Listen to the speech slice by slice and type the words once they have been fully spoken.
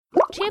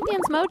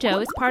Champions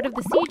Mojo is part of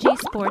the CG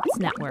Sports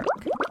Network.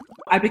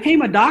 I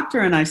became a doctor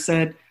and I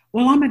said,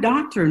 well, I'm a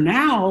doctor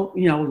now,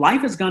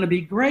 life is going to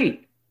be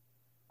great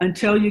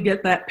until you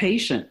get that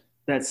patient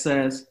that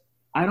says,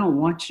 I don't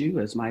want you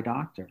as my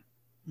doctor.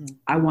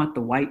 I want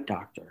the white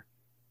doctor.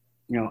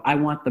 I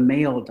want the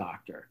male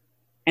doctor.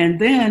 And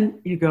then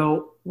you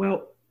go,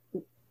 well,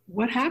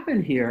 what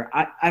happened here?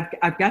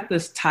 I've got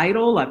this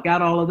title, I've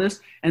got all of this,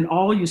 and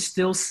all you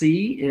still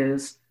see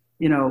is,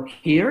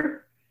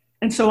 here.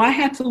 And so I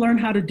had to learn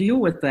how to deal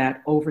with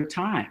that over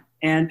time.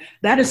 And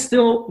that is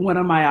still one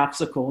of my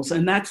obstacles.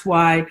 And that's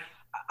why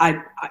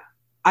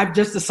I've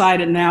just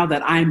decided now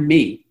that I'm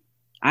me.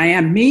 I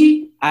am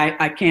me.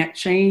 I can't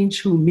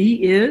change who me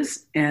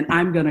is, and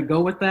I'm going to go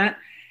with that.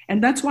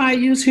 And that's why I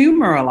use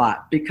humor a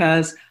lot,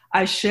 because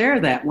I share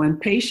that when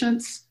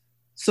patients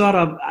sort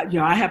of,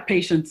 I have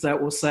patients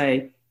that will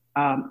say,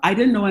 I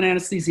didn't know an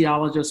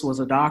anesthesiologist was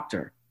a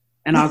doctor.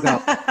 And I'll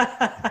go,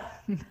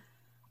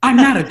 I'm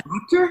not a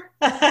doctor?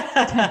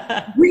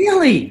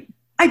 Really?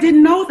 I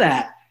didn't know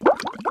that.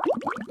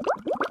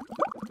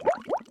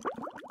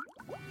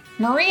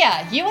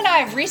 Maria, you and I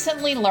have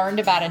recently learned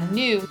about a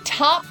new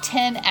top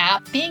 10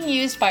 app being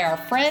used by our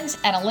friends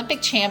and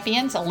Olympic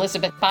champions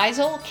Elizabeth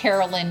Beisel,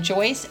 Carolyn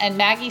Joyce, and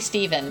Maggie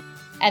Stephen.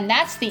 And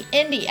that's the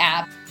Indy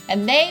app,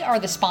 and they are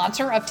the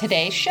sponsor of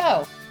today's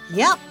show.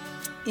 Yep.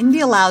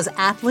 Indy allows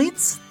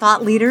athletes,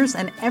 thought leaders,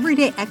 and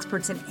everyday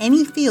experts in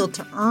any field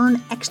to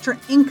earn extra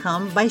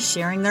income by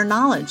sharing their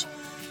knowledge.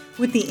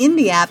 With the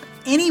Indy app,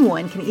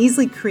 anyone can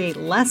easily create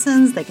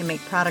lessons, they can make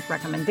product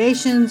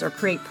recommendations, or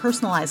create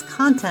personalized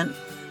content,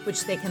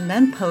 which they can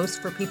then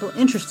post for people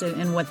interested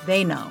in what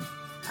they know.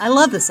 I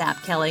love this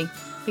app, Kelly,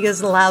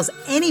 because it allows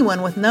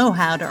anyone with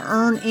know-how to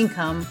earn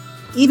income,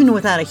 even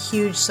without a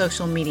huge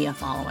social media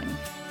following.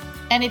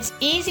 And it's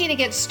easy to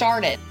get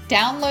started.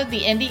 Download the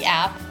Indy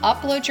app,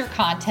 upload your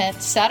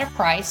content, set a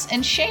price,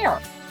 and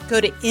share.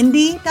 Go to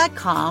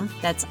Indy.com,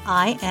 that's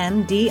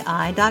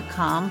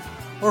INDI.com,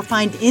 or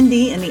find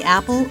Indy in the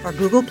Apple or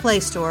Google Play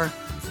Store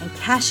and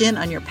cash in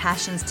on your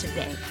passions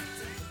today.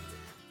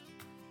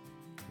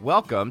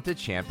 Welcome to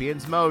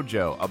Champions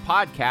Mojo, a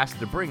podcast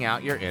to bring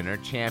out your inner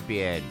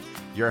champion.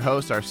 Your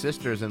hosts are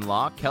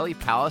sisters-in-law Kelly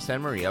Pallas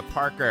and Maria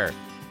Parker.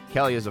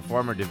 Kelly is a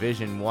former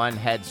Division I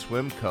head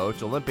swim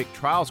coach, Olympic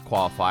trials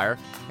qualifier,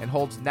 and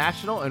holds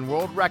national and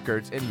world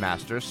records in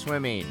masters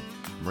swimming.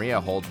 Maria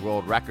holds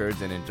world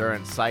records in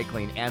endurance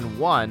cycling and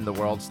won the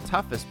world's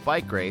toughest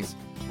bike race,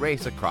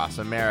 Race Across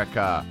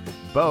America.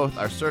 Both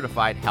are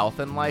certified health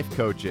and life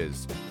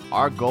coaches.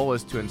 Our goal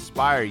is to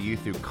inspire you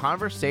through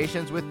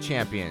conversations with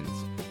champions.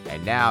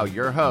 And now,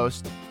 your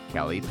host,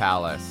 Kelly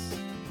Pallas.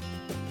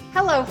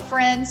 Hello,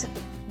 friends.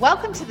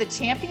 Welcome to the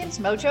Champions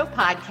Mojo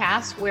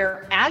podcast,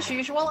 where, as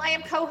usual, I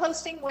am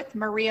co-hosting with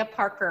Maria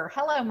Parker.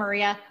 Hello,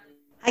 Maria.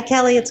 Hi,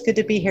 Kelly. It's good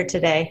to be here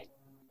today.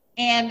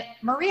 And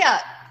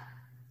Maria,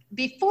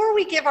 before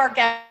we give our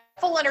guest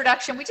full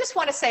introduction, we just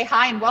want to say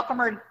hi and welcome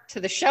her to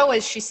the show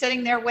as she's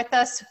sitting there with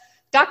us.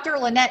 Dr.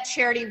 Lynette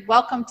Charity,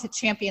 welcome to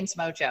Champions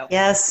Mojo.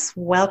 Yes,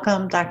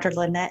 welcome, Dr.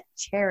 Lynette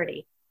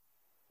Charity.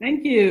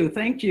 Thank you.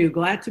 Thank you.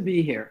 Glad to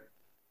be here.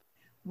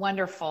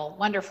 Wonderful.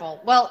 Wonderful.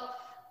 Well,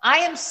 I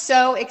am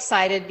so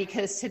excited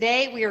because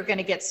today we are going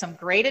to get some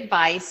great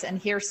advice and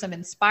hear some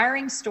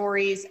inspiring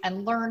stories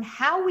and learn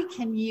how we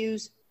can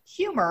use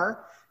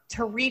humor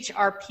to reach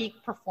our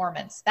peak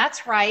performance.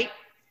 That's right.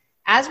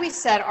 As we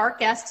said, our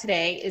guest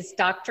today is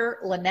Dr.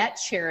 Lynette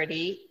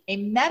Charity, a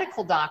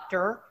medical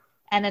doctor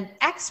and an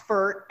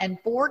expert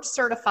and board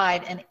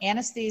certified in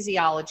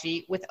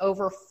anesthesiology with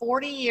over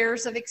 40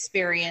 years of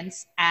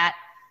experience at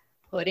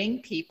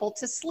putting people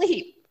to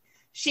sleep.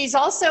 She's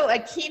also a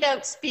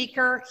keynote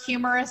speaker,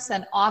 humorist,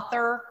 and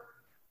author.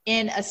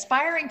 In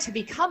aspiring to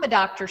become a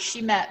doctor,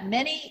 she met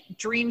many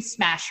dream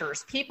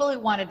smashers, people who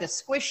wanted to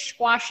squish,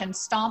 squash, and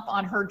stomp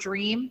on her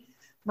dream.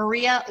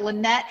 Maria,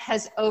 Lynette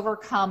has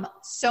overcome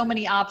so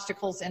many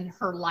obstacles in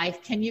her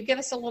life. Can you give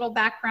us a little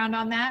background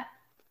on that?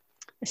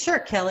 Sure,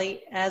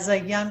 Kelly. As a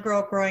young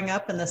girl growing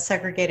up in the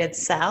segregated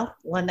South,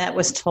 Lynette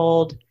was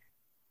told,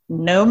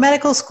 no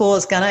medical school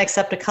is going to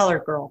accept a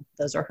colored girl.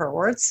 Those are her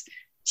words.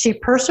 She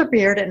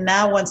persevered and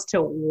now wants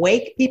to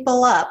wake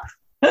people up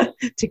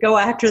to go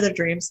after their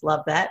dreams.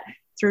 Love that.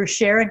 Through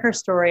sharing her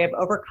story of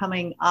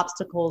overcoming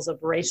obstacles of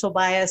racial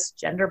bias,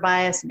 gender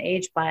bias, and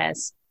age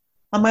bias.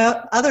 Among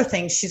other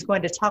things, she's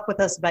going to talk with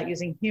us about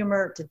using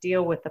humor to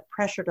deal with the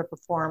pressure to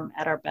perform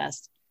at our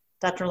best.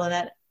 Dr.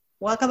 Lynette,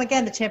 welcome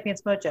again to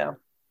Champions Mojo.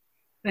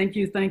 Thank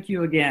you. Thank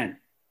you again.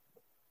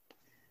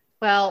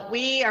 Well,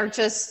 we are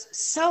just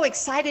so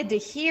excited to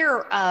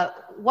hear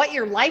what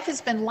your life has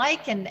been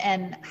like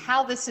and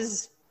how this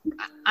is.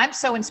 I'm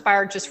so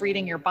inspired just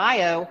reading your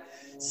bio.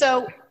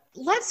 So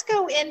let's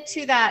go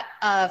into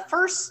that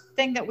first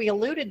thing that we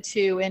alluded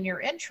to in your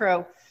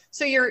intro.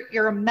 So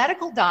you're a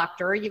medical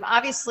doctor. You've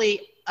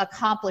obviously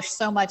accomplished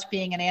so much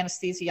being an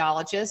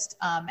anesthesiologist.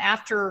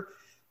 After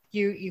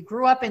you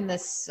grew up in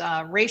this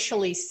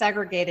racially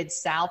segregated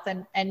South,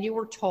 and you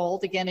were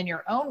told, again in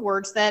your own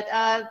words,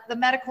 that the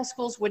medical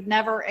schools would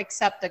never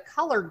accept a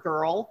colored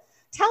girl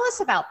Tell us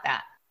about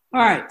that.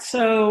 All right.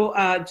 So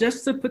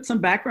just to put some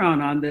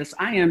background on this,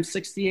 I am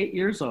 68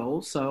 years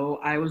old. So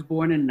I was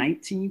born in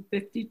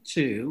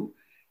 1952.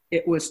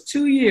 It was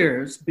 2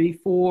 years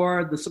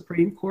before the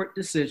Supreme Court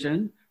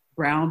decision,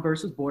 Brown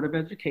versus Board of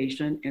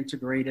Education,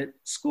 integrated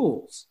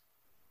schools.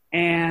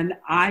 And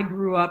I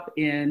grew up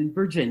in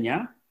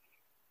Virginia,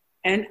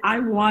 and I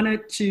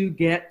wanted to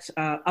get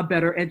a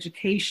better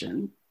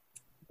education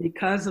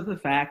because of the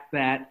fact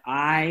that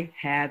I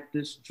had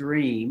this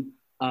dream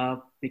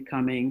of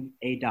becoming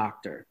a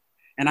doctor.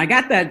 And I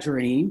got that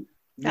dream.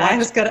 I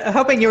was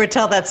hoping you would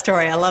tell that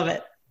story. I love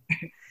it.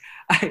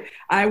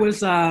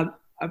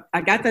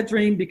 I got that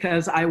dream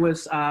because I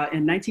was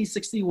in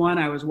 1961,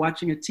 I was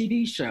watching a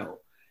TV show.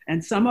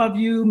 And some of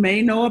you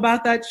may know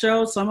about that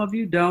show. Some of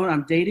you don't.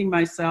 I'm dating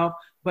myself,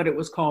 but it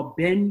was called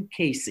Ben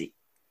Casey.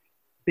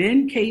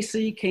 Ben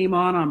Casey came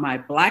on my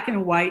black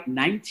and white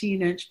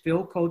 19-inch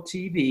Philco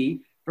TV,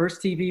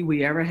 first TV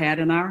we ever had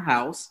in our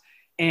house.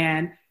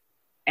 And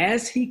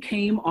as he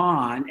came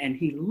on and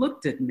he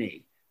looked at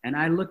me and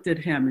I looked at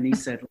him and he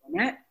said,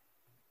 Lynette,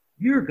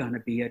 you're going to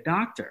be a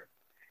doctor.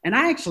 And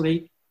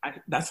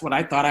that's what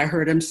I thought I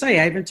heard him say.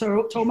 I even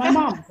told my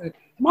mom, I said,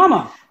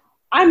 Mama,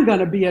 I'm going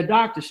to be a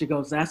doctor. She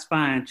goes, that's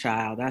fine,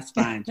 child. That's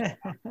fine, child.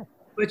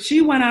 But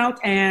she went out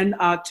and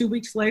 2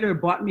 weeks later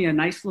bought me a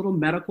nice little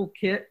medical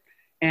kit.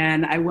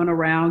 And I went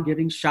around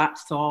giving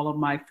shots to all of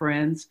my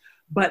friends.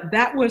 But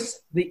that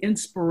was the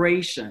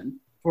inspiration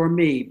for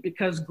me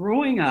because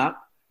growing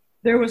up,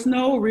 there was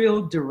no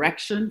real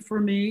direction for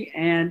me.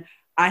 And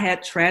I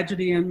had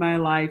tragedy in my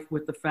life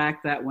with the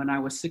fact that when I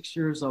was 6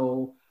 years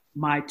old,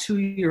 my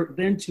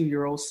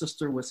two-year-old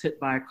sister was hit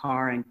by a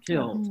car and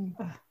killed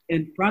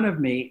in front of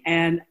me.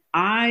 And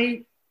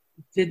I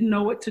didn't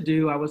know what to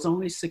do. I was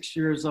only 6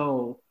 years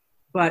old.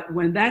 But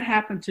when that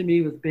happened to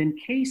me with Ben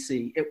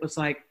Casey, it was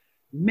like,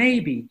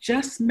 maybe,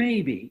 just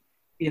maybe,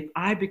 if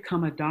I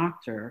become a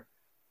doctor,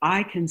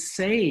 I can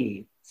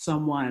save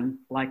someone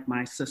like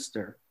my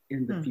sister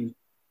in the future.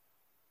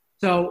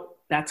 So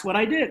that's what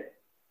I did.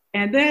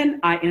 And then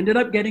I ended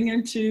up getting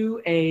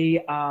into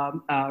a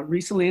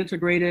recently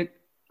integrated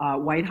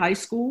white high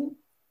school.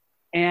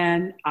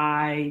 And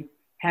I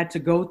had to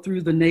go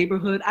through the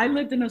neighborhood. I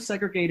lived in a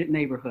segregated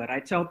neighborhood. I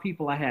tell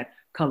people I had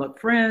colored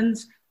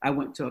friends. I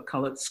went to a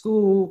colored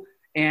school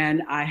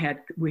and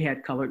we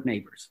had colored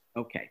neighbors.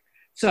 Okay.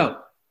 So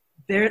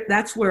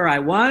that's where I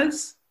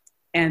was.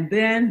 And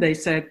then they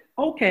said,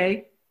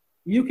 okay,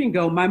 you can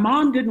go. My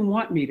mom didn't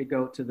want me to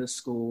go to this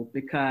school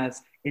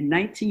because in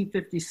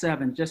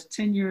 1957, just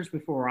 10 years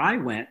before I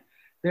went,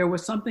 there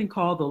was something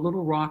called the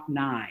Little Rock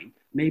Nine.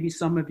 Maybe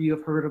some of you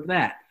have heard of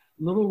that.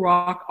 Little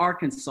Rock,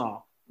 Arkansas,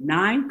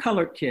 9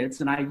 colored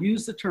kids. And I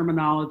use the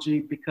terminology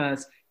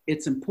because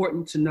it's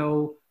important to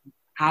know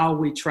how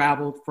we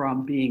traveled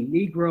from being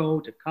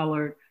Negro to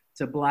colored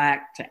to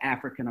Black to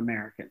African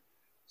American.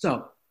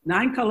 So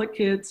 9 colored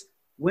kids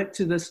went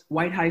to this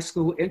white high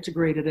school,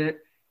 integrated it,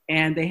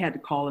 and they had to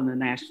call in the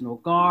National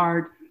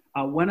Guard.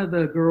 One of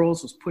the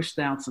girls was pushed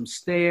down some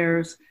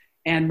stairs,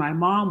 and my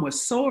mom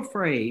was so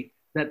afraid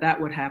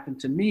that would happen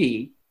to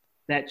me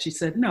that she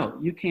said, no,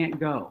 you can't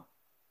go.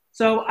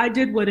 So I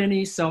did what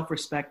any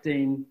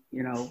self-respecting,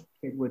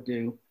 kid would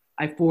do.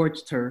 I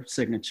forged her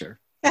signature.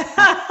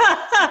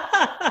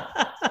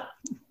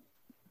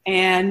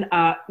 And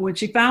when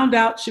she found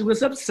out, she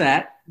was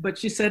upset, but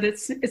she said, it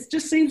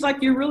just seems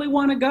like you really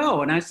want to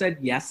go. And I said,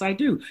 yes, I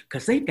do,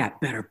 because they've got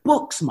better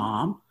books,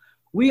 Mom.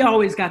 We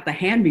always got the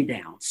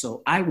hand-me-downs,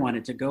 so I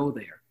wanted to go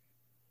there.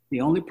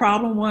 The only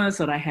problem was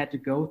that I had to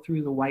go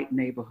through the white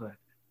neighborhood.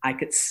 I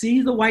could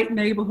see the white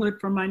neighborhood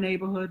from my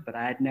neighborhood, but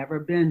I had never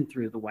been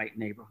through the white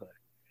neighborhood.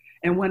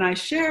 And when I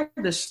share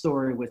this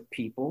story with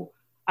people,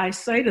 I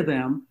say to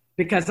them,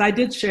 because I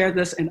did share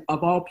this in,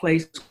 of all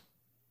places,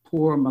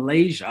 poor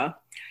Malaysia,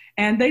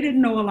 and they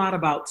didn't know a lot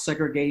about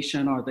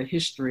segregation or the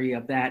history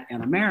of that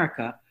in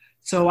America.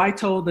 So I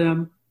told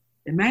them,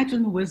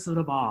 imagine the Wizard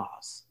of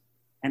Oz,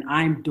 and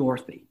I'm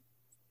Dorothy,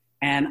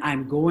 and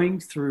I'm going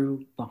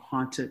through the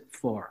haunted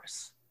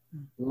forest.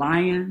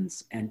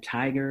 Lions and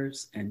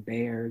tigers and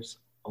bears,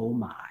 oh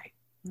my.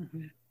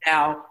 Mm-hmm.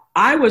 Now,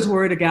 I was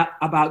worried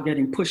about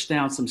getting pushed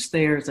down some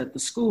stairs at the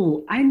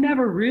school. I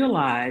never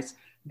realized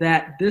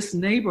that this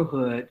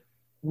neighborhood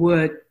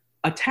would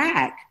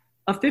attack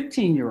a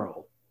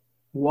 15-year-old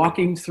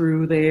walking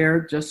through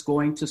there, just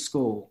going to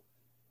school.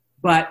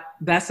 But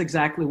that's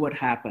exactly what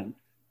happened.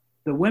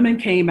 The women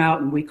came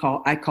out and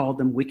I called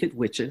them wicked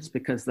witches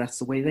because that's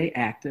the way they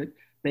acted.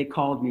 They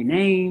called me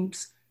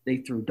names. They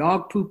threw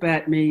dog poop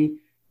at me.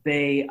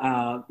 They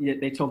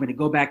told me to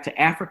go back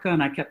to Africa.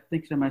 And I kept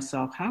thinking to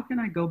myself, how can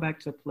I go back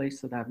to a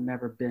place that I've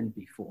never been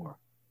before?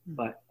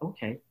 But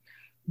okay.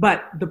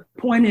 But the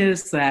point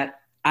is that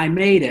I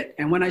made it.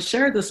 And when I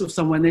shared this with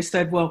someone, they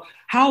said, well,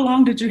 how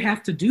long did you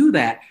have to do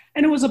that?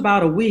 And it was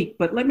about a week.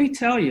 But let me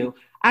tell you,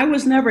 I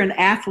was never an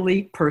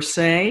athlete per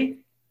se,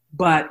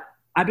 but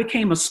I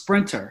became a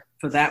sprinter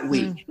for that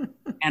week.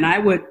 And I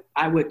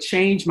would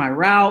change my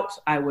routes.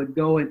 I would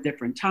go at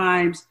different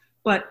times.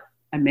 But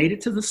I made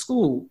it to the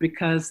school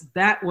because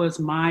that was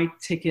my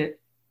ticket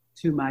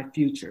to my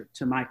future,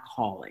 to my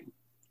calling.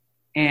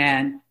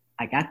 And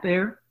I got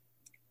there.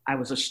 I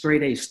was a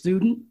straight A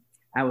student.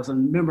 I was a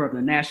member of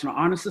the National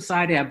Honor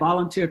Society. I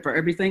volunteered for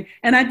everything.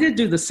 And I did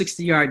do the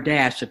 60-yard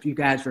dash, if you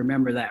guys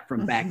remember that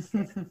from back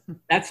then.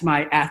 That's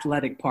my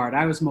athletic part.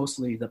 I was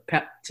mostly the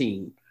pep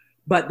team.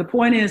 But the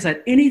point is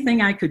that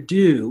anything I could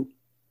do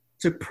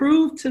to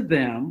prove to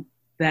them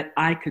that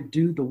I could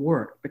do the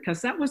work,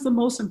 because that was the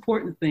most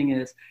important thing,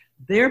 is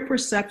their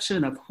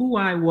perception of who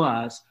I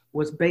was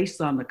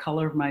based on the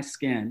color of my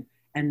skin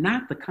and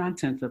not the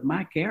content of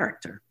my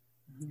character.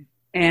 Mm-hmm.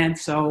 And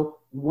so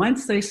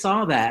once they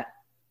saw that,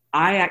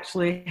 I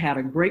actually had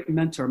a great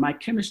mentor. My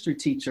chemistry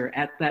teacher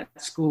at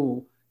that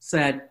school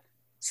said,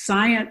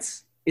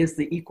 science is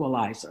the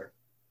equalizer.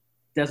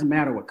 Doesn't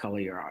matter what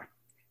color you are.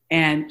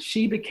 And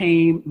she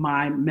became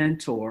my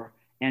mentor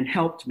and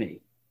helped me.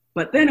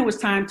 But then it was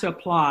time to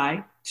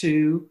apply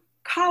to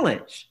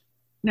college.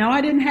 Now, I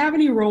didn't have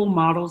any role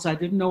models. I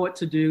didn't know what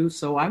to do.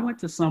 So I went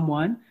to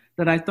someone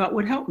that I thought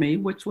would help me,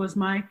 which was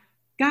my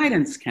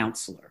guidance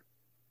counselor.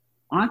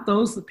 Aren't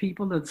those the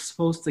people that are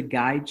supposed to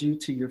guide you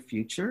to your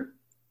future?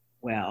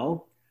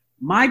 Well,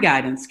 my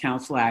guidance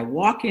counselor, I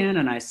walk in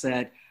and I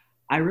said,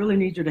 I really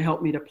need you to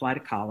help me to apply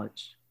to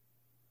college.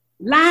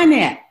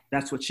 Lynette,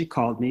 that's what she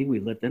called me. We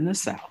lived in the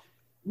South.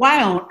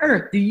 Why on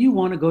earth do you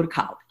want to go to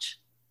college?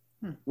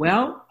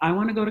 Well, I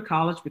want to go to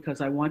college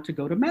because I want to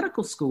go to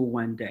medical school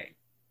one day.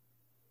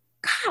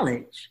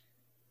 College,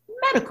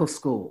 medical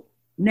school.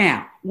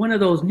 Now, one of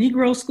those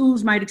Negro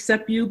schools might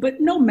accept you, but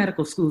no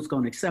medical school is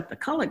going to accept a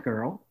colored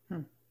girl.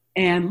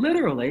 And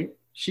literally,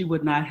 she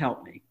would not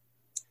help me.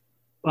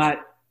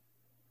 But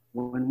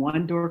when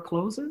one door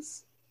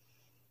closes,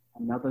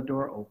 another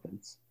door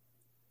opens.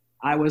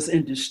 I was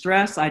in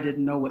distress. I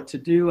didn't know what to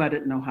do. I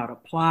didn't know how to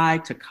apply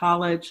to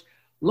college.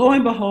 Lo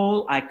and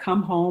behold, I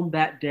come home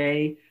that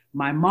day.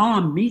 My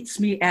mom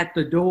meets me at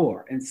the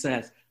door and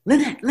says,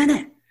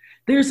 Lynette,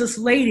 there's this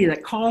lady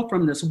that called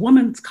from this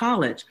women's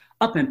college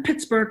up in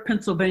Pittsburgh,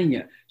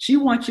 Pennsylvania. She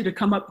wants you to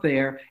come up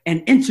there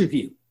and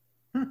interview.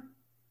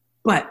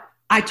 But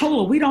I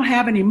told her we don't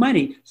have any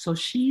money, so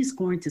she's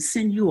going to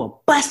send you a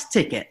bus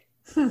ticket.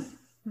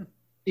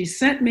 She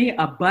sent me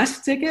a bus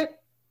ticket,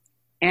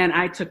 and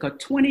I took a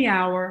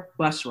 20-hour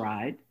bus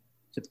ride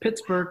to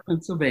Pittsburgh,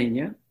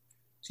 Pennsylvania,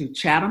 to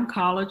Chatham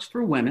College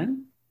for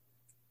Women,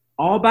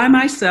 all by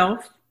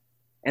myself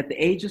at the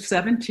age of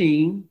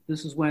 17.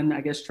 This is when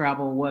I guess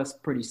travel was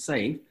pretty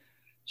safe.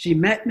 She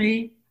met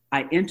me,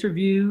 I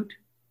interviewed,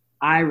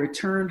 I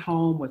returned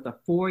home with a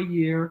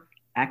 4-year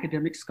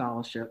academic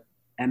scholarship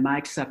and my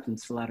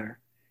acceptance letter.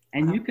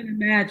 And you can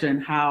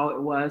imagine how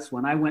it was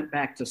when I went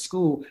back to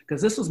school,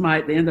 because this was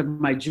the end of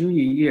my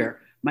junior year.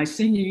 My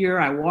senior year,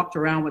 I walked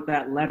around with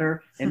that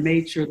letter and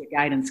made sure the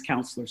guidance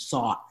counselor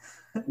saw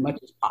it as much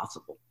as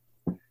possible.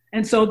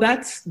 And so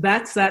that's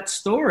that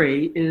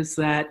story, is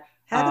that.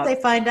 How did they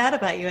find out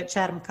about you at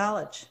Chatham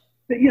College?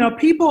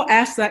 People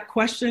ask that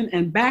question,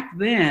 and back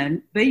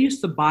then they used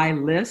to buy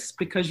lists,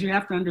 because you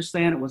have to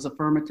understand it was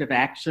affirmative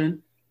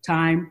action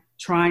time,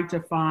 trying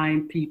to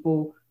find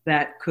people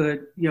that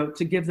could,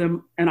 to give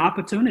them an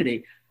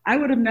opportunity. I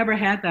would have never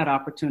had that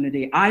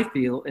opportunity, I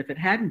feel, if it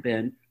hadn't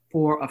been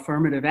for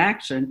affirmative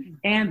action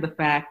and the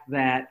fact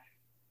that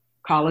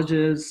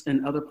colleges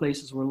and other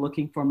places were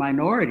looking for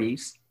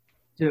minorities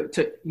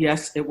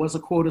yes, it was a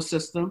quota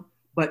system,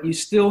 but you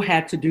still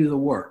had to do the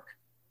work.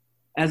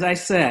 As I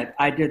said,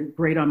 I did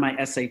great on my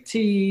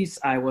SATs.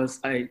 I was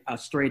a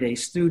straight A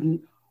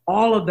student.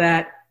 All of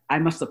that, I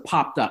must have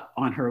popped up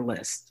on her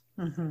list.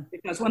 Mm-hmm.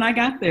 Because when I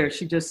got there,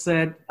 she just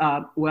said,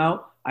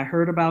 well, I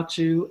heard about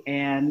you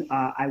and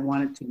I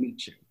wanted to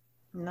meet you.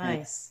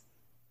 Nice.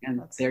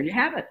 And there you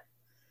have it.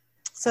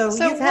 So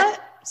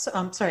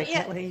I'm sorry,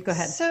 yeah, you go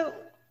ahead. So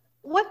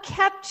what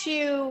kept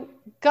you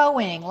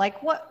going?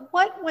 Like what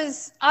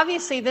was,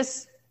 obviously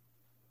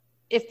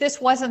if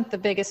this wasn't the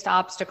biggest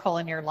obstacle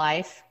in your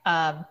life,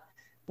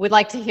 we'd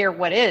like to hear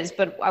what is,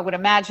 but I would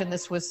imagine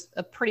this was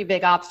a pretty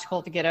big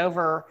obstacle to get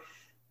over,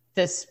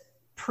 this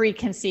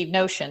preconceived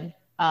notion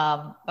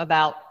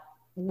about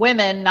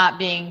women not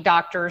being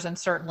doctors, and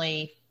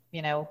certainly,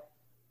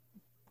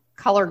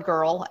 colored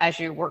girl, as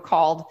you were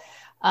called.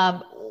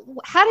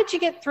 How did you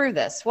get through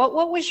this?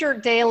 What was your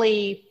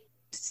daily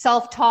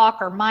self-talk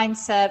or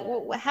mindset?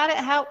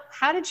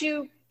 How did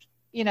you,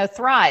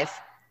 thrive?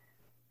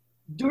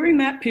 During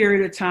that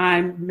period of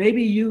time,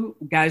 maybe you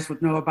guys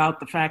would know about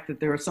the fact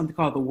that there was something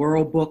called the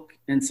World Book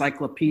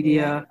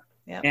Encyclopedia,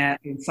 and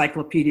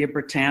Encyclopedia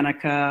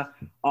Britannica,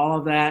 all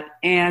of that.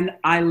 And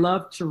I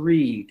love to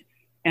read.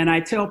 And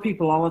I tell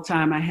people all the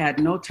time, I had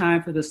no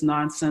time for this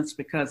nonsense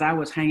because I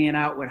was hanging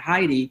out with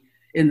Heidi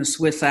in the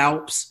Swiss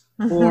Alps,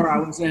 or I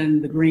was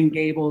in the Green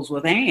Gables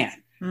with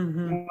Anne.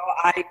 Mm-hmm.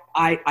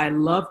 I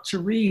love to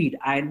read.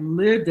 I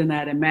lived in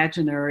that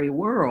imaginary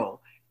world.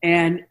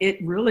 And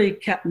it really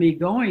kept me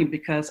going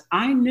because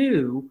I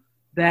knew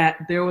that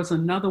there was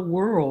another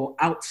world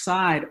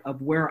outside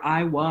of where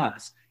I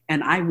was,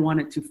 and I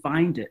wanted to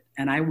find it,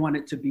 and I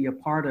wanted to be a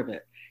part of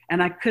it.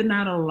 And I could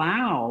not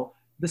allow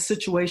the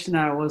situation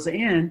that I was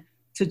in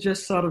to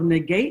just sort of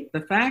negate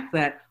the fact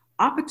that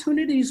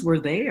opportunities were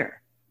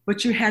there,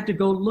 but you had to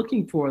go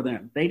looking for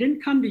them. They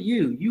didn't come to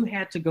you. You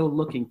had to go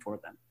looking for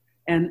them.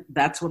 And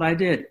that's what I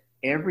did.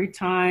 Every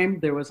time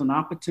there was an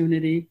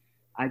opportunity,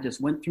 I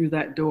just went through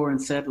that door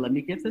and said, let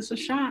me give this a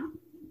shot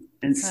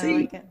and see. I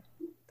like it.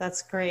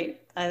 That's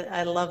great.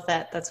 I love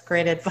that. That's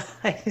great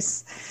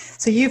advice.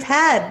 So you've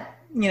had,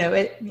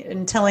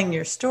 in telling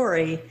your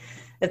story,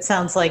 it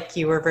sounds like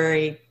you were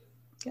very,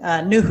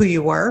 knew who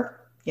you were,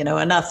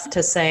 enough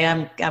to say,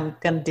 I'm going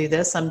to do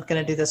this. I'm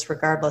going to do this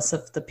regardless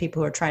of the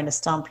people who are trying to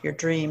stomp your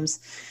dreams.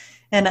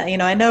 And,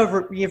 I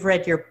know I've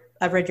read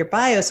your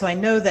bio, so I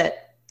know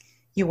that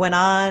you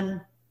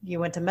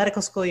went to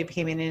medical school, you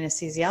became an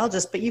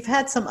anesthesiologist, but you've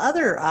had some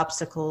other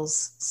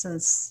obstacles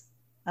since,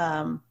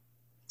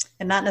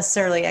 and not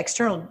necessarily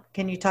external.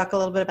 Can you talk a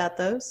little bit about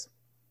those?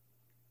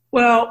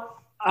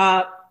 Well,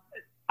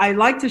 I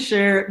like to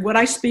share what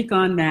I speak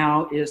on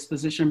now is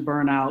physician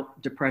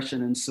burnout,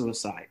 depression, and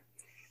suicide.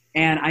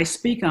 And I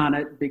speak on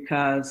it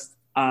because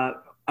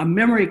a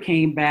memory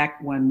came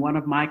back when one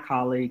of my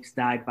colleagues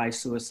died by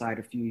suicide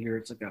a few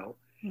years ago.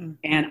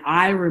 And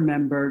I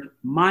remembered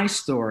my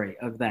story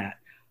of that.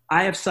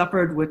 I have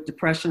suffered with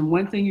depression.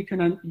 One thing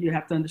you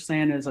have to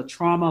understand is a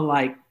trauma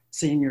like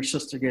seeing your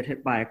sister get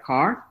hit by a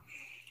car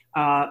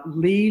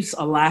leaves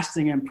a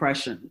lasting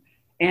impression.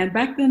 And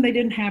back then they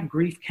didn't have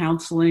grief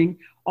counseling.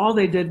 All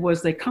they did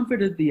was they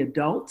comforted the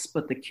adults,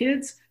 but the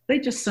kids, they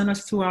just sent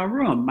us to our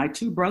room. My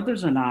two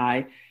brothers and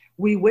I,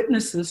 we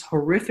witnessed this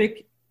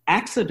horrific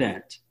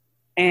accident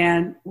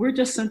and we're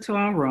just sent to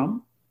our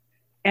room.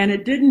 And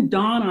it didn't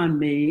dawn on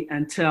me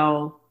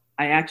until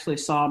I actually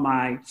saw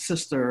my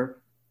sister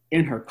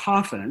in her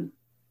coffin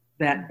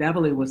that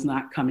Beverly was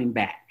not coming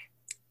back.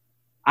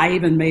 I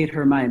even made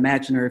her my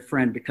imaginary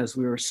friend because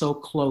we were so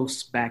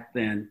close back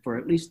then for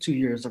at least 2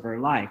 years of her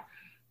life.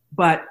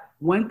 But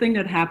one thing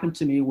that happened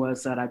to me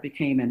was that I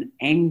became an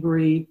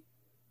angry,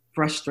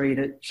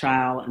 frustrated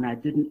child, and I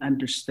didn't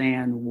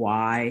understand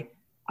why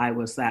I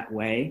was that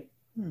way.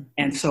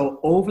 And so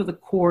over the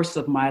course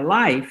of my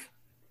life,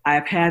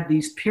 I've had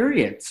these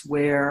periods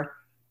where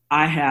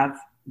I have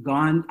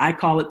gone, I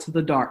call it to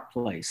the dark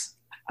place.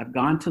 I've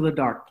gone to the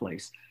dark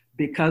place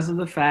because of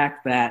the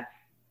fact that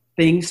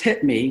things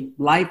hit me.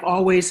 Life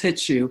always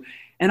hits you.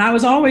 And I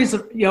was always,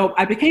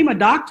 I became a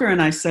doctor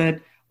and I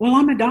said, well,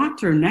 I'm a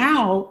doctor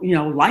now,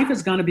 life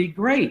is going to be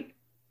great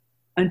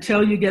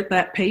until you get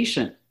that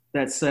patient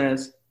that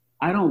says,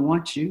 I don't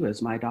want you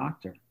as my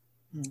doctor.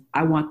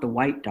 I want the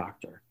white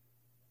doctor.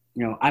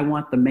 I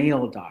want the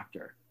male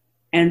doctor.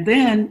 And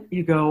then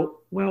you go,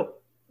 well,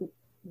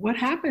 what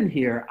happened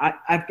here?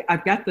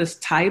 I've got this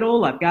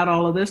title, I've got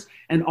all of this,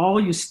 and all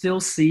you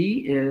still see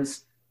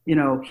is,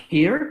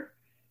 here.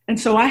 And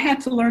so I had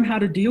to learn how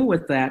to deal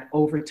with that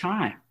over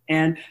time.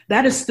 And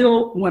that is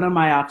still one of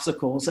my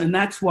obstacles. And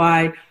that's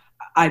why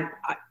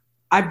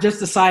I've just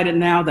decided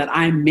now that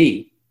I'm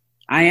me.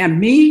 I am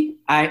me.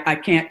 I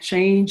can't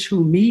change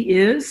who me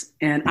is,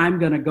 and I'm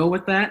going to go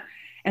with that.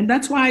 And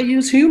that's why I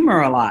use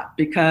humor a lot,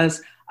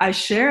 because I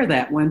share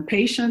that when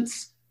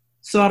patients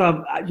sort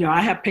of,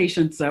 I have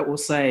patients that will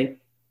say,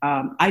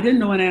 I didn't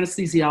know an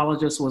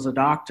anesthesiologist was a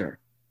doctor.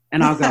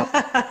 And I'll go,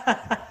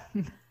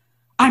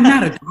 I'm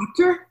not a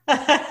doctor?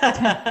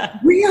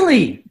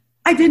 Really?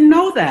 I didn't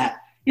know that.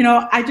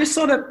 I just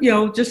sort of,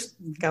 just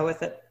go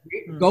with it.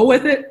 Go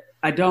with it.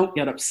 I don't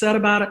get upset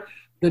about it.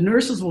 The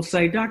nurses will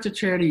say, Dr.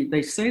 Charity,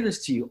 they say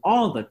this to you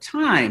all the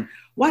time.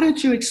 Why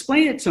don't you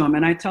explain it to them?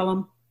 And I tell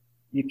them,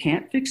 you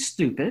can't fix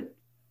stupid.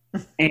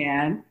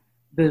 And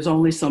there's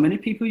only so many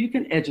people you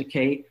can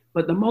educate.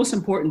 But the most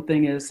important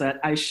thing is that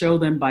I show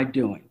them by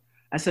doing.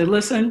 I say,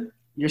 listen,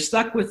 you're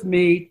stuck with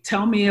me.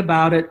 Tell me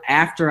about it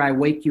after I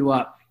wake you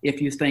up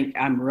if you think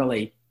I'm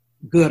really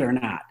good or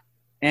not.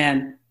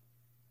 And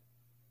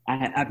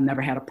I've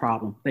never had a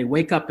problem. They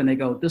wake up and they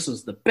go, this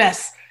is the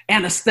best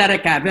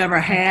anesthetic I've ever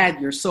had.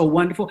 You're so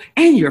wonderful.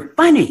 And you're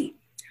funny.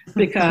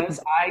 Because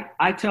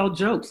I tell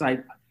jokes.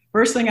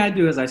 First thing I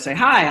do is I say,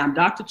 hi, I'm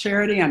Dr.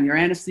 Charity. I'm your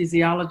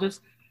anesthesiologist.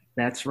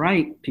 That's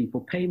right.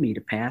 People pay me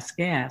to pass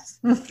gas.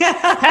 And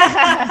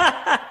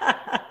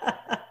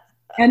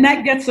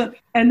that gets them.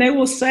 And they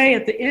will say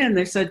at the end,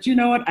 they said, you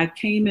know what? I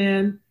came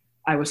in.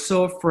 I was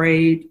so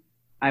afraid.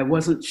 I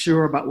wasn't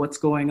sure about what's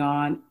going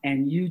on.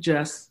 And you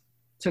just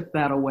took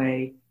that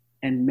away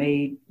and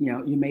made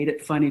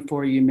it funny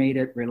for you, made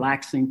it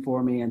relaxing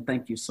for me. And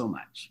thank you so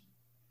much.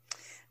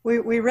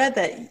 We read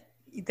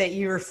that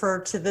you refer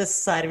to this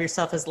side of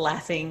yourself as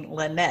Laughing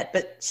Lynette,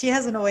 but she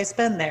hasn't always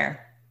been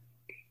there.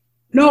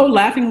 No,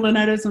 Laughing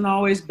Lynette hasn't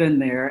always been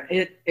there.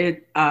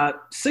 It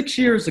 6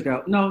 years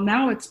ago. No,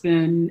 now it's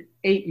been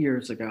 8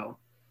 years ago.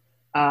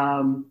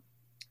 I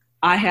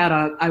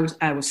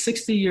was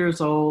 60 years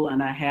old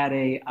and I had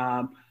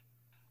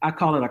I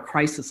call it a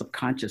crisis of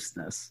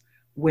consciousness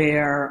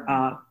where,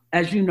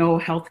 as you know,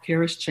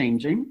 healthcare is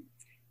changing.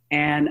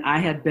 And I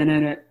had been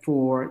in it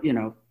for,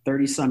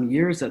 30 some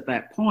years at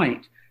that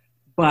point.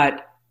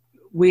 But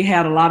we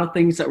had a lot of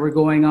things that were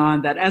going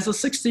on that as a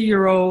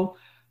 60-year-old,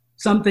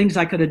 some things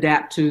I could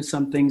adapt to,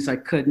 some things I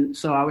couldn't.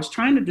 So I was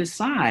trying to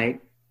decide,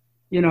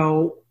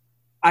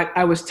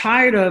 I was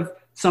tired of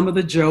some of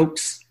the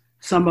jokes,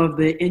 some of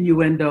the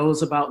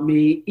innuendos about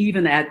me,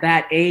 even at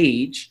that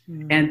age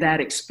and that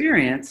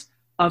experience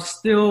of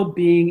still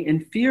being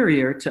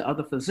inferior to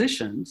other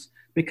physicians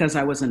because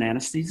I was an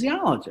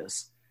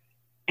anesthesiologist.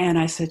 And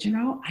I said,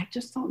 I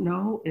just don't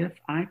know if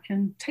I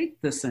can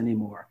take this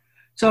anymore.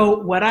 So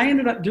what I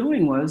ended up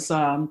doing was,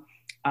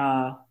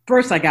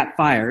 first I got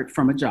fired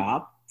from a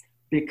job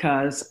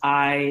because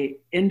I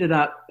ended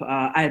up,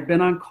 I had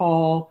been on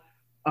call.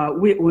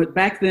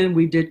 Back then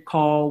we did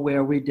call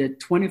where we did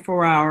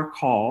 24-hour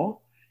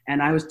call,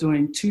 and I was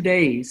doing 2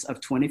 days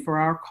of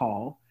 24-hour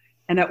call.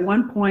 And at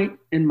one point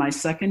in my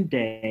second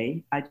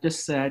day, I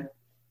just said,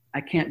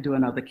 I can't do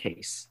another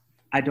case.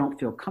 I don't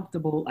feel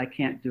comfortable. I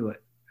can't do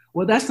it.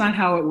 Well, that's not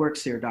how it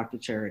works here, Dr.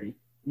 Charity.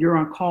 You're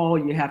on call,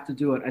 you have to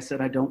do it. I said,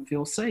 I don't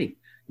feel safe.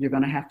 You're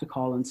going to have to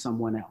call in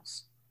someone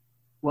else.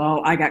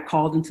 Well, I got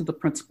called into the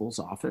principal's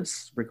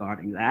office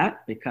regarding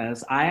that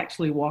because I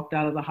actually walked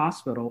out of the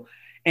hospital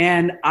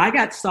and I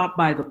got stopped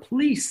by the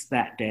police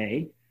that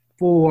day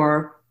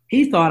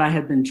he thought I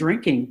had been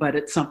drinking, but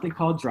it's something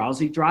called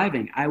drowsy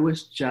driving. I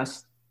was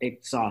just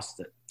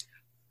exhausted.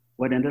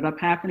 What ended up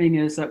happening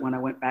is that when I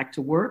went back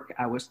to work,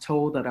 I was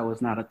told that I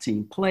was not a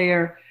team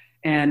player,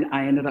 and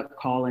I ended up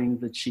calling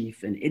the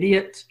chief an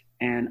idiot,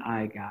 and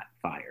I got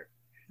fired.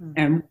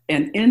 And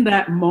in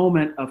that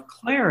moment of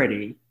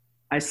clarity,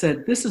 I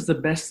said, this is the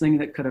best thing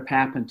that could have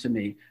happened to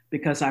me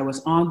because I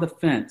was on the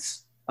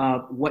fence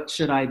of what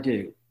should I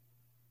do?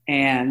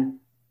 And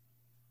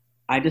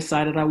I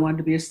decided I wanted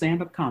to be a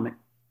stand-up comic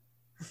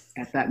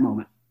at that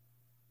moment.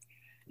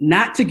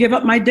 Not to give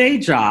up my day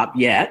job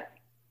yet.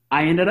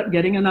 I ended up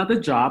getting another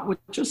job,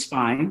 which was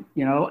fine,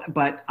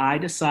 but I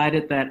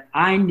decided that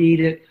I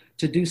needed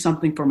to do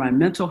something for my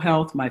mental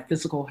health, my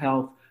physical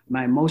health,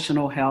 my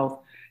emotional health,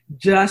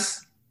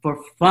 just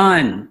for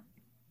fun,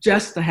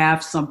 just to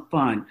have some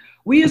fun.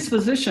 We as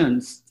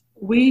physicians,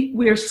 we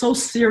are so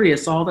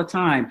serious all the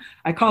time.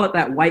 I call it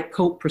that white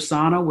coat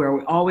persona where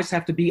we always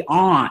have to be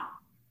on.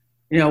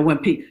 When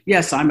people,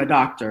 yes, I'm a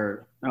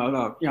doctor.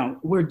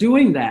 We're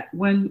doing that.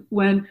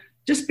 When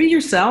just be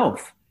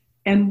yourself.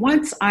 And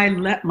once I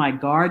let my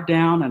guard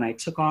down and I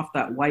took off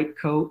that white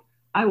coat,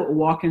 I would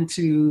walk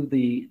into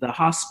the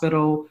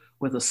hospital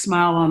with a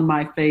smile on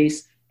my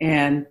face,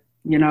 and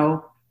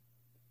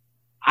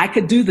I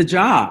could do the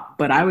job,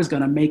 but I was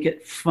going to make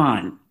it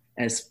fun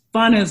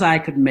as I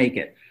could make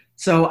it.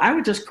 So I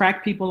would just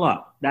crack people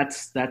up.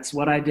 That's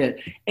what I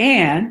did.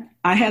 And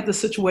I had the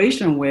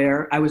situation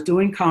where I was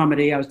doing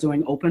comedy, I was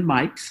doing open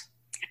mics,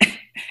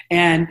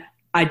 and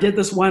I did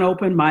this one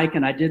open mic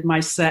and I did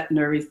my set and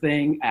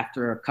everything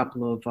after a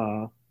couple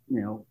of,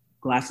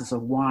 glasses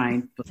of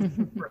wine for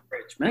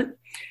encouragement.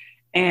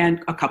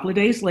 And a couple of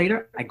days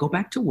later, I go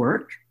back to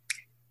work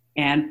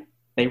and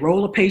they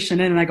roll a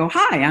patient in and I go,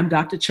 hi, I'm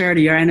Dr.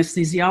 Charity, your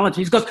anesthesiologist.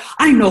 He goes,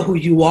 I know who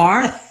you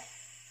are.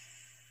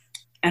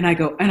 And I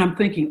go, and I'm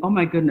thinking, oh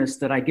my goodness,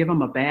 did I give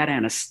him a bad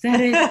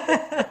anesthetic?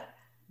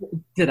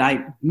 Did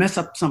I mess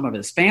up some of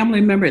his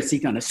family members? Is he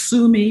going to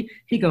sue me?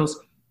 He goes,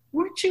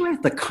 weren't you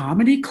at the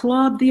comedy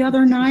club the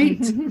other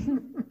night?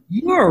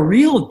 You're a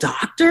real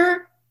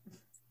doctor?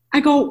 I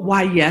go,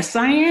 why, yes,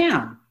 I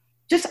am.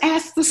 Just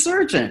ask the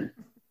surgeon.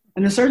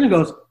 And the surgeon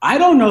goes, I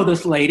don't know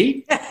this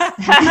lady.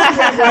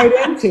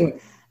 Right into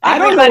it.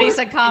 Everybody's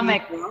a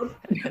comic.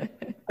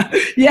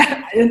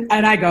 Yeah. And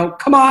I go,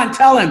 come on,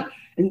 tell him.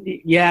 And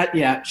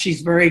yeah,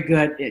 she's very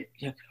good.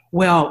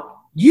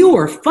 Well, you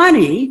are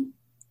funny,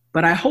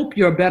 but I hope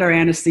you're a better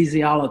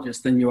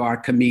anesthesiologist than you are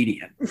a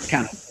comedian,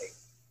 kind of thing.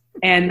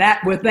 And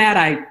with that,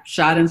 I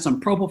shot in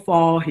some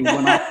propofol. He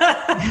went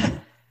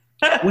up.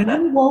 When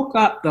he woke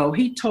up, though,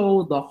 he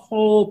told the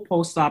whole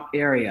post-op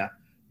area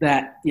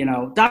that,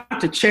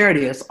 Dr.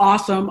 Charity is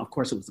awesome. Of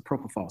course, it was the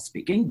propofol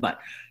speaking, but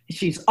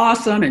she's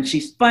awesome and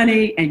she's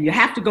funny, and you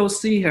have to go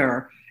see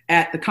her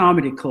at the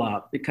comedy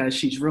club because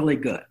she's really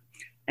good.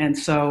 And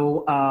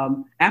so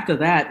after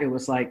that, it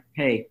was like,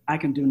 hey, I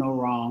can do no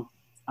wrong.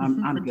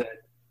 I'm good.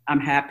 I'm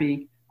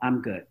happy.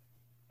 I'm good.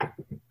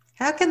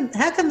 How can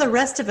the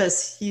rest of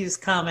us use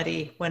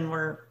comedy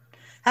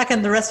how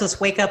can the rest of us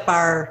wake up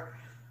our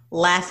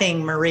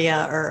laughing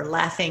Maria or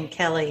laughing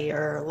Kelly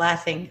or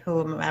laughing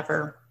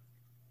whomever?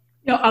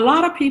 A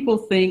lot of people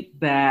think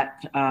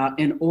that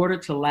in order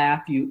to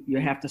laugh, you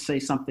have to say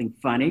something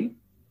funny.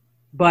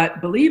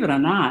 But believe it or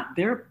not,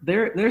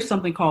 there's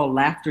something called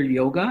laughter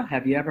yoga.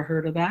 Have you ever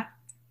heard of that?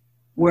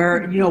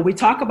 Where, we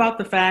talk about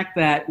the fact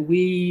that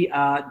we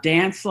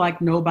dance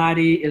like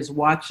nobody is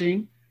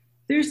watching.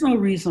 There's no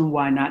reason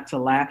why not to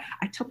laugh.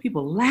 I tell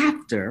people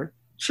laughter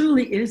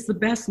truly is the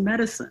best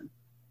medicine.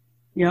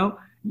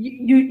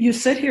 You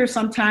sit here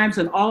sometimes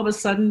and all of a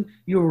sudden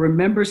you'll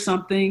remember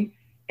something,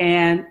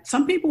 and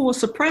some people will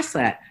suppress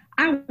that.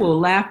 I will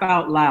laugh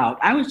out loud.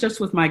 I was just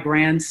with my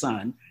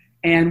grandson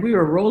and we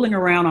were rolling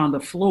around on the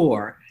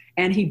floor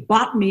and he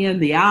bopped me in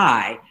the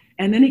eye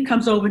And then he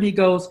comes over and he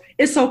goes,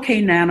 "It's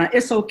okay, Nana.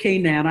 It's okay,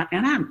 Nana."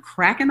 And I'm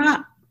cracking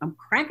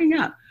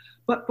up.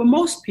 But for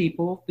most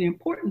people, the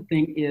important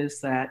thing is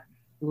that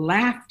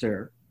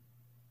laughter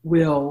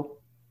will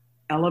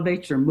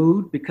elevate your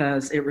mood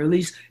because it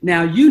releases.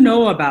 Now, you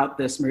know about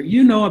this, Maria.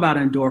 You know about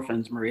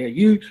endorphins, Maria.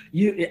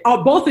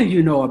 Both of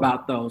you know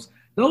about those.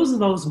 Those are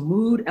those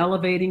mood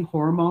elevating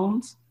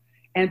hormones.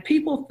 And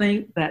people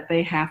think that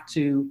they have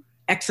to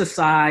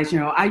exercise.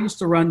 I used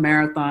to run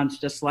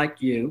marathons just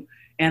like you.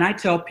 And I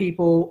tell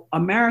people a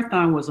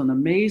marathon was an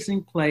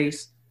amazing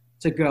place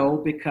to go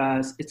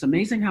because it's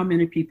amazing how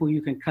many people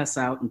you can cuss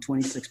out in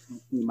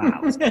 26.2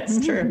 miles.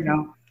 That's true.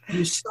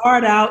 You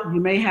start out,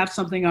 you may have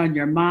something on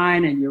your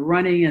mind and you're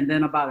running, and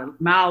then about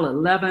mile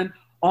 11,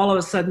 all of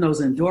a sudden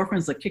those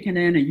endorphins are kicking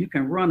in and you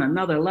can run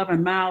another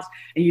 11 miles,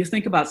 and you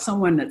think about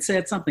someone that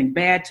said something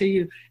bad to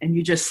you and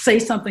you just say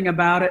something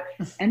about it,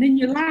 and then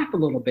you laugh a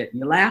little bit and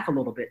you laugh a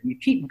little bit and you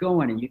keep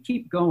going and you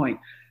keep going.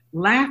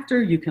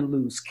 Laughter, you can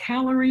lose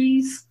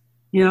calories,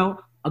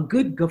 a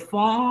good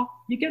guffaw,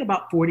 you get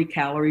about 40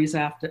 calories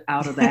out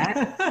of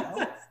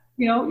that.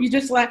 You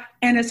just laugh.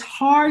 And it's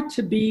hard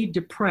to be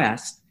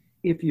depressed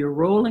if you're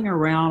rolling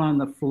around on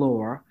the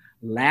floor,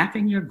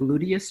 laughing your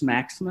gluteus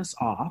maximus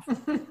off,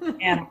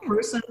 and a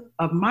person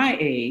of my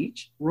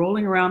age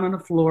rolling around on the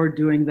floor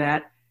doing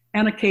that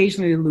and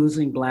occasionally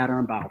losing bladder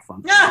and bowel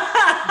function.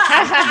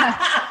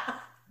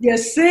 You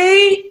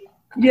see?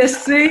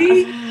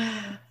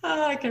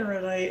 Oh, I can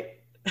relate.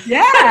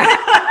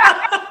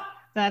 Yeah.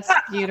 That's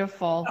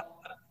beautiful.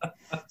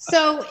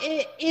 So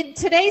in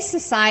today's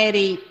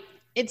society,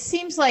 it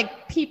seems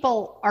like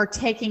people are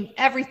taking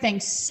everything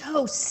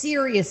so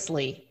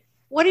seriously.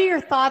 What are your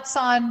thoughts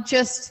on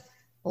just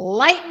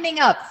lightening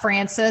up,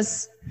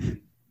 Francis?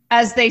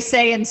 As they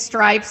say in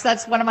Stripes,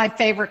 that's one of my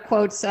favorite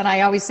quotes, and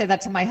I always say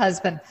that to my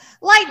husband.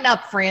 Lighten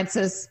up,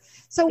 Francis.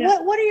 So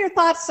what are your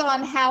thoughts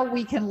on how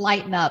we can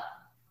lighten up?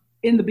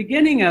 In the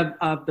beginning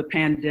of the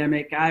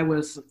pandemic,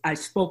 I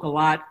spoke a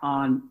lot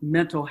on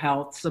mental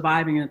health,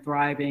 surviving and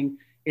thriving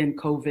in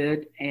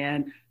COVID.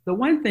 And the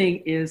one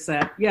thing is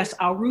that, yes,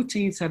 our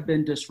routines have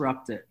been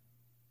disrupted.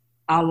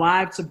 Our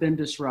lives have been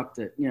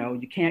disrupted.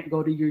 You can't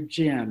go to your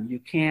gym. You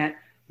can't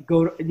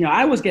go to,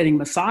 I was getting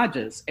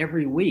massages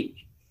every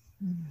week.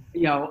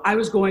 I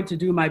was going to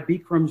do my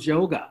Bikram's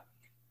yoga.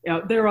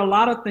 There are a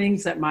lot of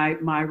things that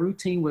my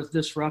routine was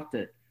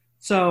disrupted.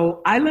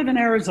 So I live in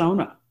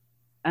Arizona.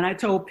 And I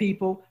told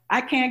people, I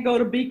can't go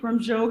to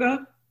Bikram's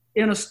yoga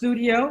in a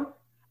studio.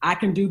 I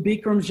can do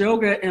Bikram's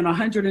yoga in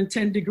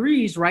 110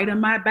 degrees right in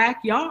my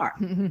backyard.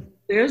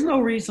 There's no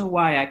reason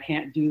why I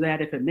can't do that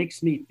if it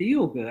makes me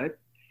feel good.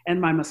 And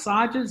my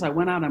massages, I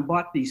went out and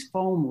bought these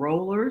foam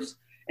rollers.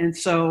 And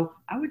so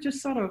I would just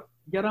sort of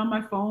get on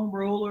my foam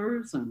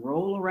rollers and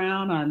roll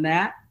around on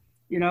that.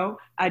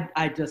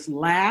 I just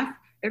laugh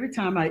every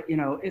time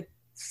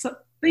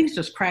things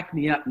just crack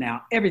me up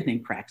now.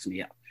 Everything cracks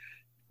me up.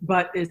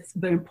 But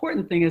the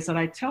important thing is that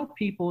I tell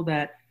people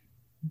that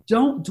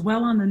don't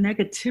dwell on the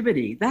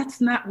negativity. That's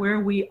not where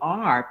we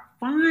are.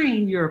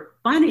 Find your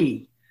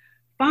funny.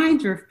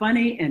 Find your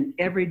funny in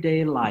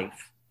everyday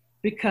life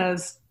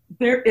because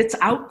it's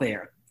out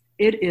there.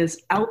 It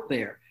is out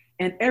there.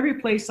 And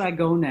every place I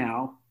go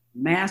now,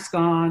 mask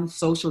on,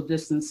 social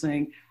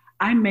distancing,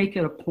 I make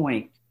it a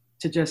point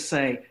to just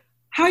say,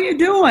 "How you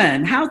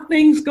doing? How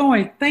things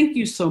going? Thank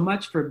you so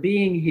much for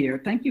being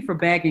here. Thank you for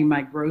bagging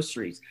my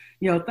groceries.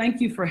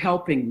 Thank you for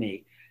helping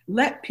me."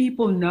 Let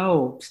people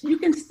know you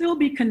can still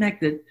be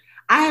connected.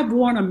 I have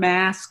worn a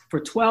mask for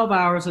 12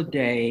 hours a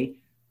day,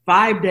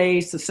 5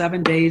 days to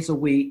 7 days a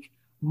week,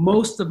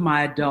 most of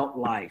my adult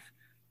life.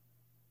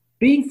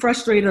 Being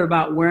frustrated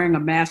about wearing a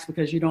mask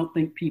because you don't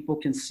think people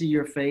can see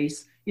your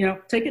face,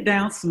 take it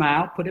down,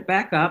 smile, put it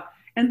back up,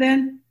 and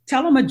then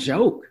tell them a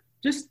joke.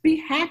 Just be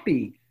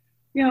happy.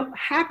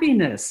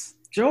 Happiness,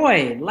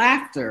 joy,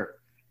 laughter.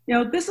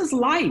 This is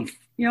life,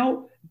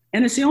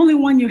 and it's the only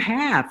one you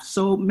have.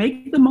 So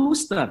make the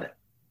most of it.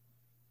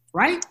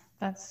 Right?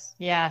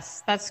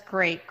 That's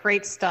great.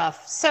 Great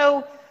stuff.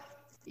 So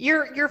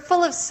you're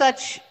full of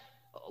such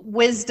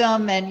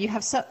wisdom and you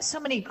have so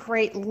many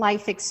great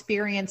life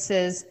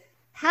experiences.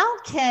 How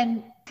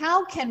can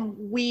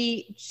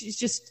we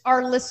just,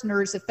 our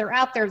listeners, if they're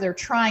out there, they're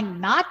trying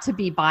not to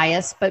be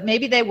biased, but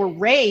maybe they were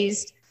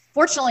raised.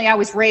 Fortunately, I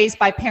was raised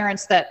by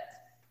parents that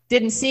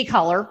didn't see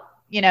color,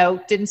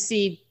 didn't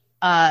see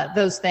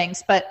those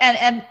things. But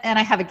and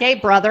I have a gay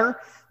brother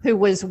who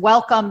was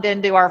welcomed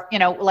into our,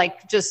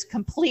 just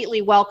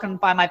completely welcomed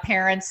by my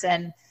parents.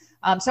 And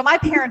so my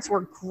parents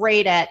were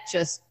great at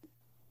just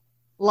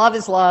love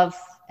is love.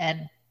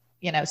 And,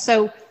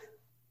 so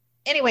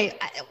anyway,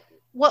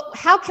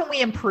 how can we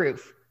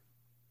improve?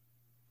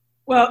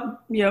 Well,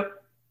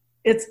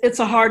 it's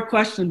a hard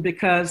question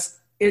because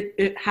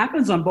it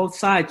happens on both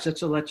sides, just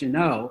to let you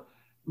know.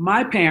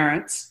 My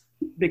parents,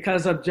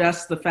 because of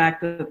just the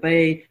fact that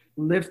they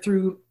lived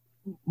through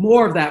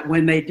more of that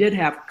when they did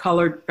have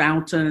colored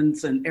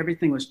fountains and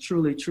everything was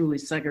truly, truly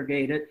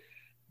segregated,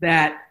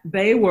 that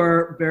they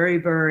were very,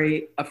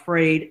 very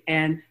afraid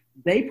and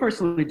they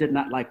personally did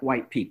not like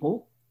white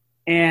people.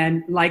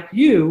 And like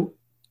you,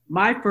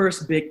 my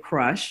first big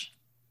crush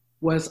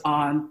was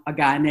on a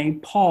guy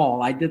named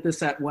Paul. I did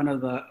this at one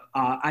of the,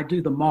 I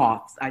do the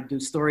Moths, I do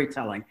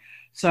storytelling.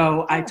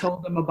 So I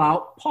told them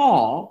about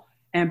Paul,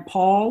 and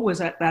Paul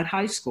was at that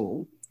high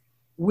school.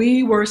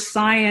 We were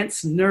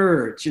science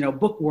nerds, you know,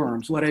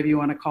 bookworms, whatever you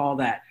want to call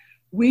that.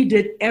 We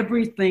did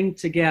everything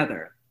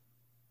together.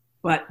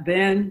 But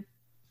then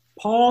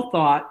Paul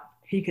thought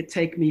he could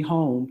take me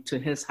home to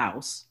his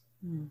house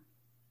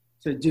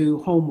to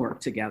do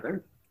homework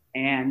together.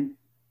 And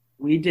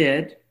we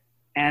did.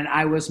 And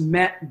I was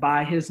met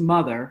by his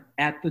mother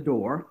at the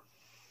door,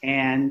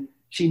 and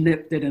she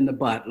nipped it in the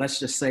bud. Let's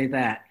just say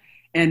that.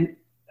 And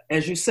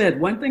as you said,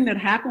 one thing that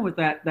happened with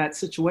that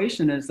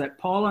situation is that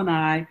Paul and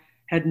I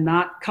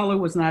color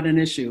was not an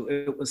issue.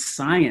 It was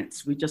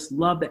science. We just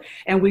loved it.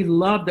 And we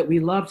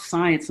loved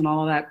science and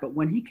all of that. But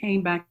when he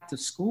came back to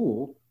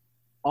school,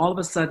 all of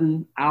a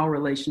sudden our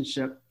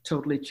relationship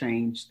totally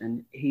changed,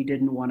 and he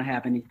didn't want to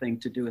have anything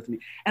to do with me.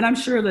 And I'm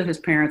sure that his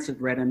parents had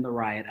read in the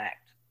Riot Act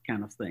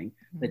kind of thing,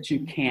 that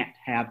you can't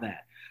have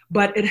that.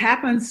 But it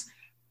happens.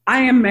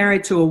 I am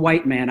married to a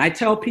white man. I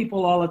tell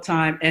people all the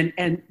time,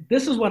 and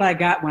this is what I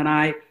got when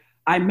I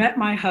met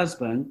my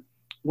husband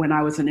when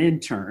I was an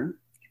intern,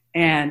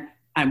 and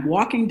I'm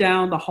walking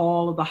down the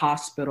hall of the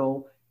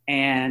hospital,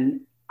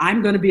 and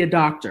I'm going to be a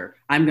doctor.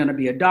 I'm going to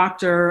be a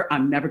doctor.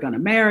 I'm never going to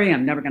marry.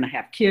 I'm never going to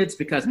have kids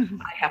because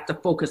I have to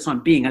focus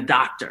on being a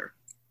doctor.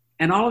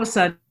 And all of a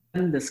sudden,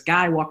 this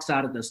guy walks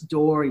out of this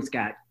door. He's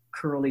got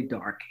curly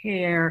dark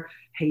hair,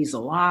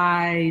 hazel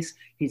eyes.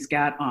 He's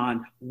got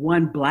on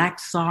one black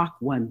sock,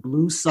 one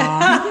blue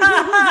sock,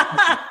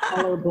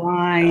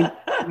 colorblind.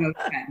 You know,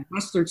 he's got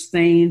mustard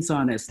stains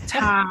on his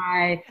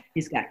tie.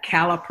 He's got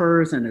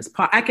calipers in his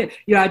pocket.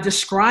 I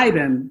describe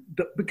him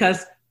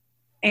because,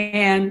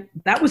 and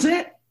that was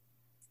it.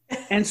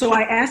 And so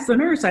I asked the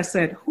nurse, I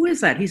said, who is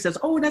that? He says,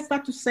 oh, that's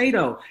Dr.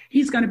 Sato.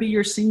 He's going to be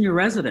your senior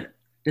resident.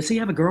 Does he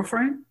have a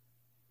girlfriend?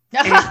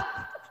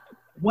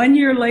 1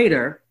 year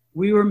later,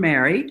 we were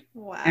married.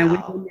 Wow. And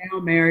we've been now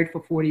married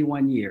for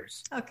 41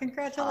 years. Oh,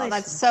 congratulations. Oh,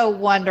 that's so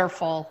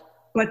wonderful.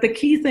 But the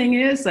key thing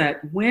is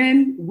that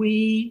when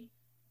we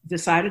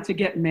decided to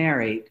get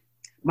married,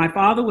 my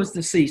father was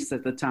deceased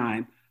at the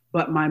time,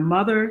 but my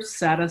mother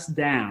sat us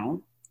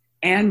down,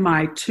 and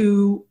my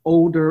two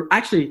older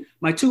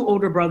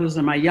brothers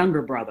and my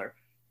younger brother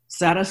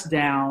sat us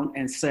down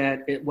and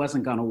said it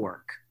wasn't going to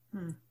work,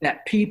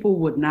 that people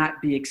would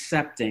not be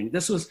accepting.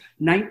 This was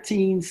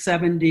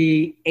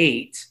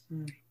 1978.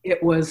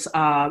 It was,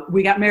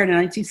 we got married in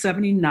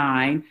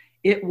 1979.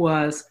 It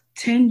was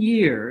 10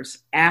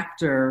 years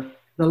after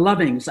the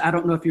Lovings. I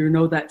don't know if you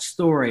know that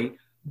story,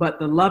 but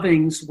the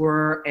Lovings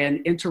were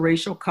an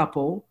interracial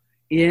couple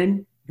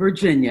in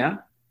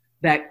Virginia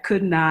that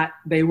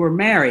they were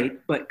married,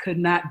 but could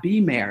not be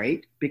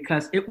married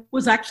because it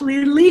was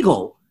actually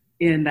illegal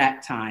in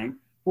that time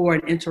for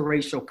an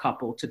interracial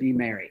couple to be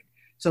married.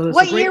 So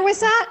what year was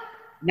that?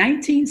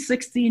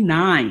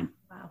 1969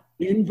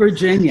 in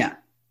Virginia,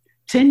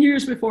 10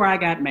 years before I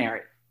got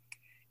married.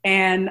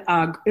 And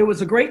it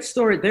was a great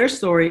story. Their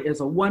story is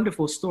a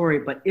wonderful story,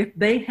 but if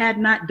they had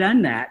not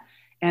done that,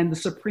 and the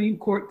Supreme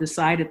Court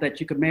decided that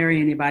you could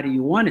marry anybody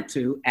you wanted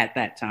to at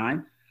that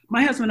time,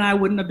 my husband and I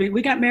wouldn't have been,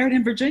 we got married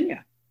in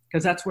Virginia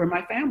because that's where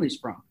my family's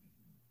from.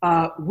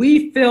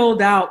 We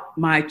filled out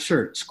my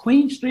church,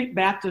 Queen Street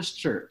Baptist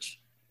Church.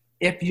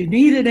 If you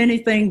needed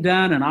anything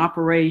done, an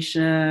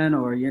operation,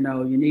 or, you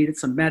needed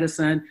some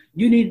medicine,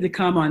 you needed to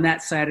come on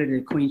that Saturday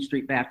to Queen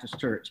Street Baptist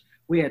Church.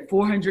 We had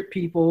 400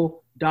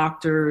 people,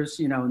 doctors,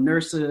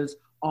 nurses,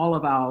 all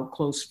of our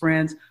close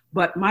friends.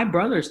 But my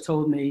brothers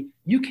told me,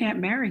 you can't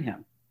marry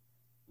him.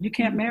 You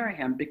can't marry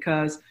him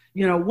because,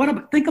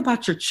 think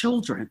about your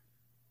children.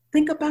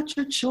 Think about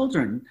your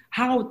children,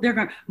 how they're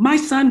going to. My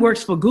son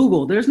works for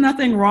Google. There's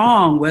nothing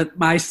wrong with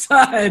my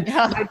son.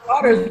 Yeah. My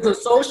daughter's a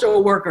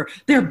social worker.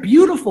 They're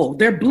beautiful.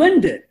 They're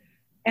blended.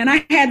 And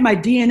I had my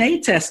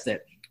DNA tested.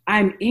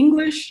 I'm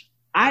English,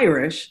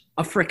 Irish,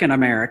 African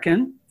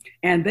American,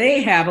 and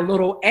they have a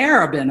little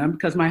Arab in them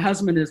because my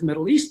husband is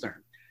Middle Eastern.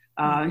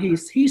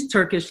 He's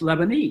Turkish,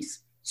 Lebanese.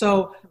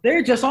 So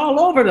they're just all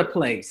over the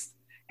place.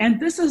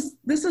 And this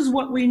is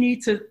what we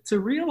need to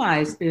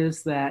realize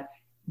is that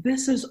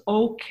this is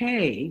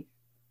okay.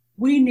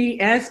 We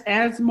need,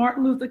 as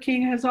Martin Luther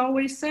King has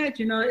always said,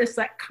 it's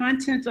that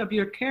content of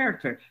your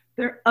character.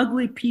 They're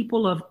ugly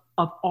people of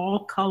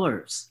all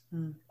colors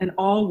and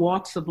all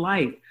walks of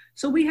life.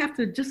 So we have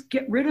to just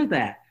get rid of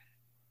that.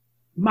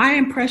 My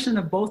impression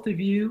of both of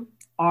you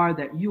are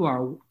that you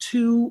are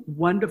two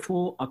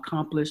wonderful,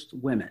 accomplished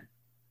women.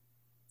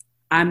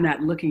 I'm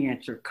not looking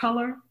at your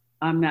color.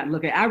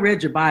 I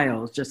read your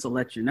bios just to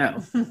let you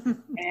know.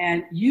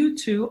 And you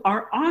two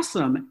are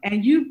awesome.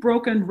 And you've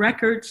broken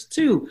records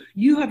too.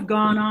 You have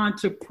gone on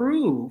to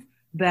prove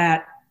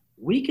that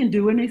we can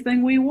do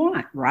anything we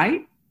want,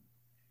 right?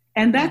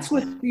 And that's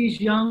what these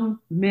young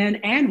men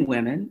and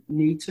women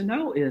need to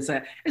know is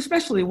that,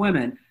 especially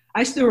women,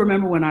 I still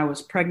remember when I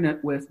was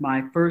pregnant with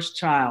my first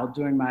child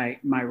during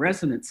my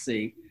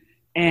residency,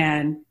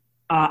 and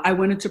I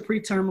went into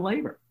preterm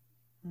labor.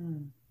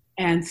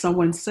 And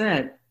someone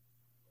said,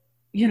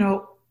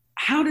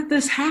 how did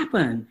this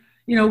happen?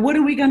 What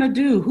are we going to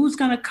do? Who's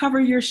going to cover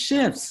your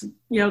shifts?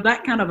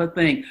 That kind of a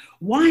thing.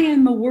 Why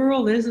in the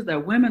world is it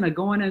that women are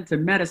going into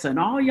medicine?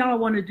 All y'all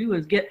want to do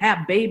is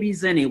have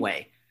babies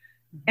anyway.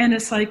 And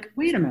it's like,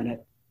 wait a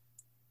minute.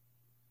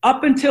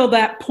 Up until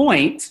that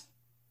point,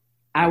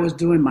 I was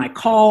doing my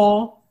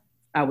call.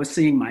 I was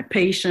seeing my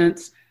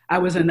patients. I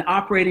was in the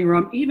operating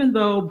room, even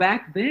though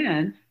back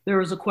then there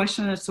was a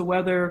question as to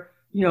whether,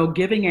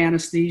 giving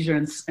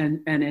anesthesia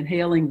and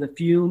inhaling the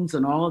fumes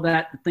and all of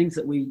that, the things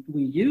that we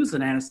use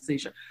in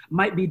anesthesia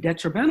might be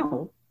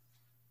detrimental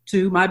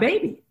to my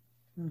baby.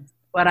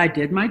 But I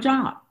did my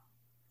job.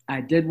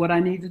 I did what I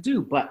needed to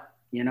do. But,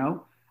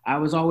 I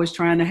was always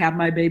trying to have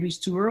my babies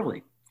too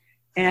early.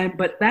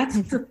 But that's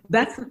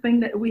the thing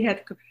that we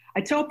had.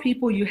 I tell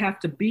people you have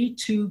to be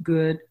too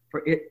good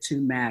for it to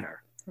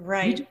matter.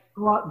 Right. You just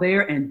go out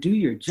there and do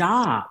your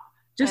job.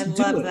 Just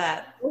do it. I love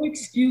that. No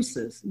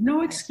excuses.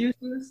 No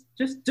excuses.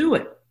 Just do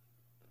it.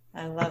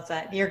 I love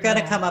that. You're going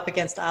to come up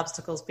against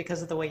obstacles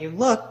because of the way you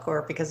look,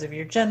 or because of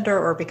your gender,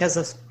 or because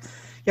of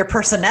your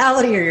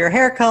personality, or your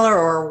hair color,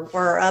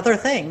 or other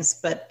things.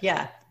 But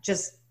yeah,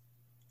 just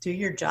do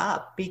your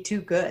job. Be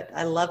too good.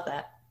 I love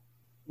that.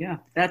 Yeah,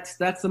 that's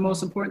the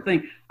most important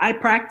thing. I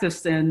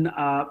practiced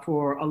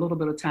for a little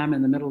bit of time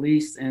in the Middle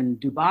East in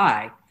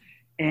Dubai,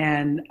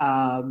 and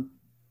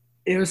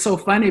it was so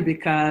funny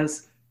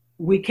because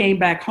we came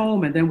back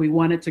home and then we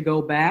wanted to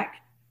go back,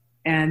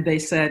 and they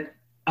said,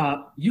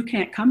 "You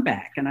can't come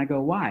back." And I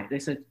go, "Why?" They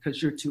said,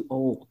 "Because you're too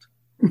old."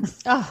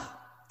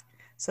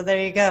 So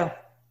there you go.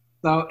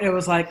 So it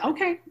was like,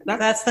 okay,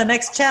 that's the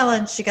next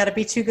challenge. You got to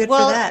be too good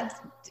for that.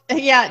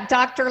 Yeah,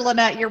 Dr.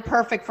 Lynette, you're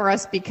perfect for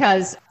us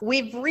because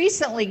we've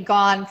recently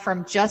gone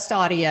from just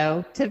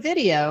audio to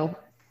video.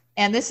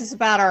 And this is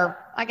about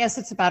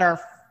our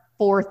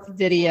fourth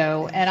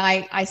video. And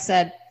I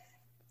said,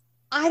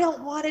 I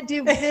don't want to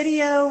do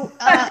video.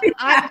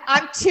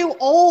 I'm too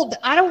old.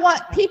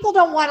 People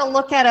don't want to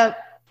look at a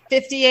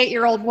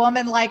 58-year-old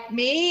woman like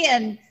me.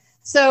 And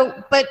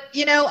so, but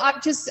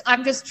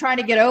I'm just trying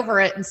to get over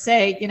it and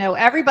say,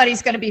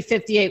 everybody's going to be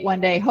 58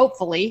 one day.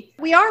 Hopefully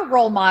we are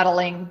role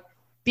modeling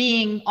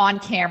being on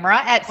camera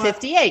at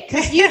 58,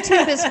 because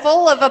YouTube is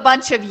full of a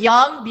bunch of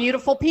young,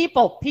 beautiful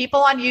people.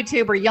 People on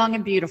YouTube are young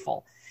and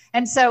beautiful.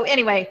 And so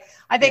anyway,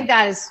 I think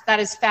that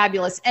is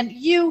fabulous. And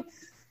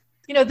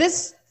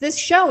this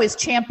show is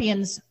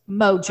Champions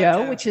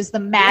Mojo, which is the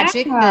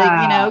magic,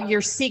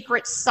 your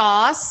secret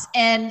sauce.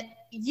 And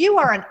you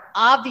are an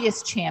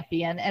obvious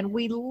champion, and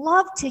we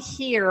love to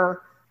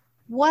hear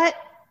what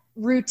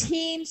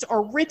routines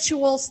or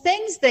rituals,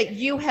 things that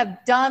you have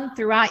done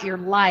throughout your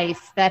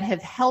life that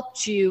have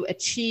helped you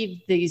achieve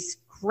these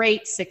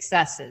great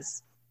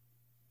successes.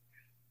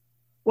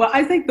 Well,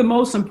 I think the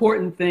most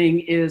important thing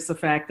is the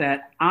fact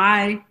that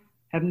I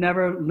have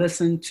never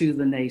listened to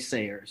the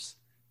naysayers.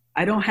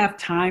 I don't have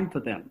time for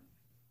them.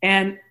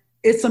 And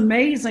it's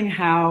amazing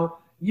how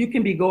you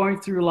can be going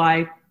through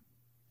life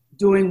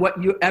doing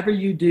whatever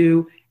you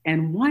do,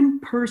 and one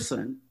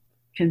person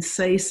can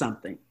say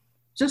something.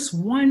 Just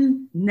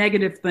one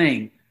negative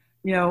thing,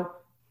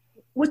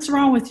 what's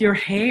wrong with your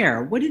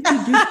hair? What did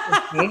you do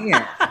to your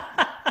hair?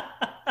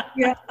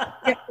 Yeah.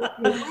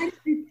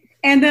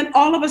 And then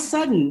all of a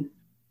sudden,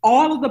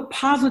 all of the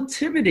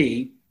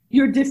positivity,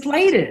 you're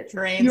deflated.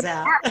 Drains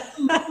out.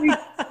 Absolutely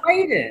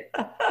deflated.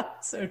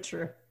 So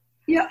true.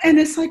 Yeah, and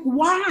it's like,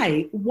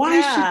 why?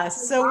 Why?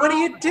 So what do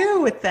you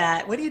do with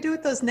that? What do you do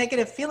with those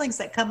negative feelings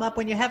that come up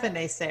when you have a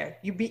naysayer?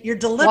 You're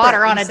deliberate.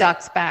 Water on a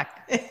duck's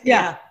back.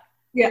 Yeah.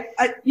 Yeah,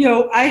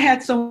 I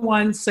had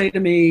someone say to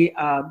me,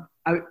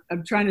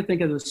 I'm trying to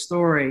think of the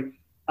story.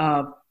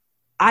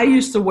 I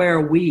used to wear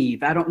a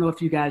weave. I don't know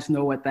if you guys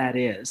know what that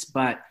is,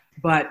 but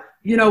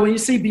when you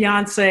see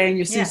Beyonce and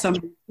you see some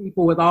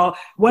people with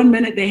one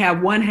minute they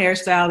have one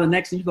hairstyle, the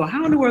next, and you go,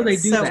 how in the world they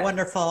do that? So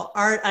wonderful.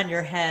 Art on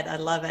your head. I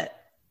love it.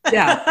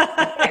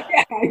 Yeah.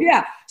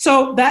 Yeah.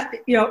 So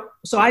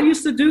so I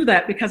used to do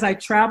that because I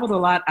traveled a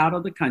lot out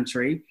of the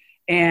country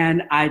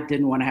and I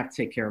didn't want to have to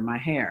take care of my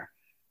hair.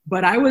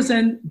 But I was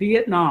in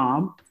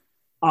Vietnam,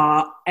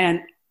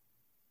 and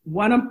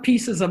one of the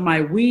pieces of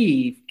my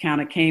weave kind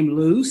of came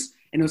loose,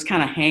 and it was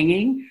kind of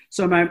hanging.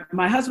 So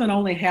my husband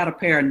only had a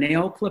pair of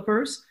nail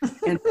clippers,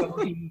 and so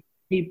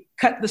he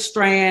cut the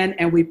strand,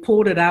 and we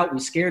pulled it out. We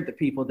scared the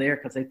people there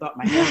because they thought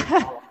my hair was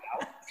falling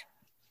out.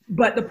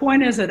 But the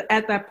point is that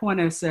at that point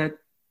I said,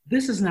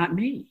 this is not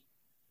me.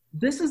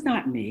 This is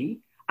not me.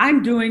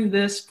 I'm doing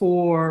this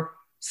for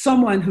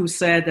someone who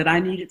said that I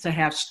needed to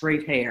have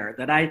straight hair,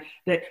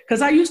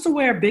 because I used to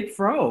wear a big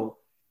fro.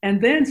 And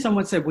then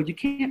someone said, well, you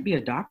can't be a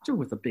doctor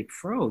with a big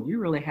fro. You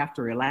really have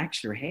to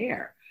relax your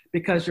hair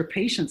because your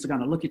patients are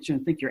going to look at you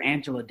and think you're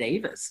Angela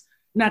Davis.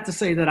 Not to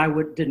say that I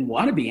didn't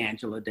want to be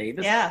Angela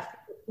Davis. Yeah.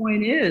 The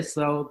point is,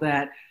 though,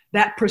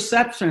 that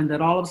perception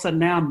that all of a sudden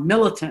now I'm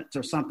militant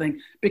or something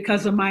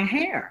because of my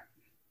hair.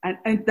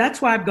 And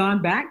that's why I've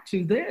gone back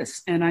to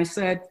this. And I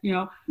said,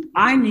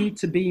 I need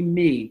to be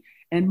me.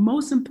 And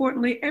most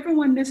importantly,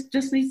 everyone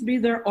just needs to be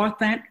their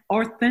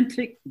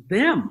authentic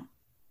them.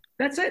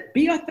 That's it.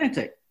 Be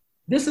authentic.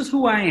 This is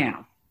who I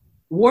am,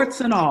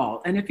 warts and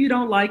all. And if you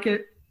don't like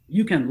it,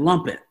 you can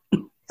lump it.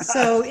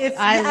 So if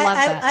I love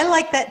that. I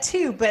like that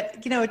too,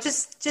 but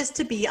just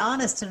to be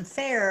honest and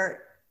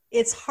fair,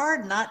 it's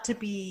hard not to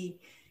be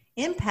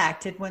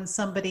impacted when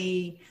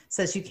somebody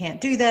says you can't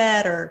do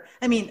that. Or,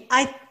 I mean,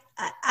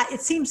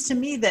 it seems to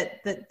me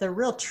that the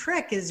real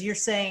trick is you're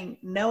saying,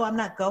 no, I'm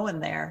not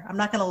going there. I'm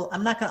not going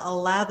to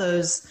allow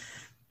those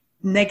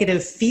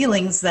negative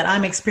feelings that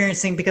I'm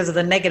experiencing because of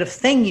the negative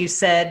thing you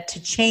said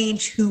to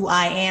change who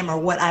I am or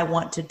what I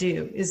want to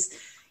do.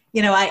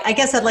 I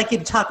guess I'd like you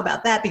to talk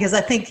about that, because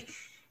I think,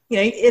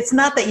 it's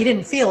not that you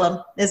didn't feel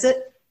them, is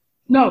it?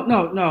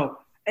 No.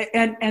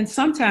 And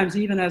sometimes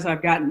even as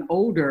I've gotten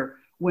older,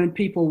 when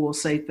people will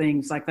say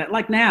things like that,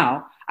 like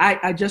now,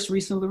 I just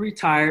recently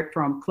retired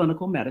from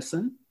clinical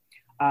medicine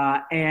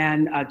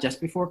and just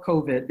before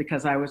COVID,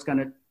 because I was going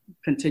to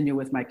continue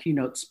with my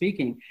keynote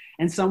speaking.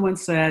 And someone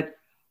said,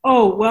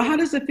 oh, well, how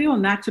does it feel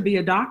not to be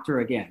a doctor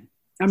again?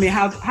 I mean,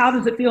 how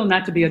does it feel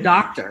not to be a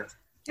doctor?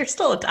 You're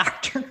still a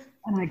doctor.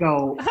 And I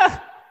go,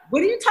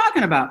 what are you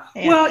talking about?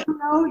 Yeah.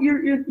 Well,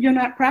 you're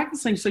not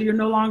practicing, so you're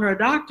no longer a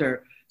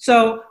doctor.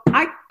 So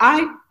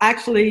I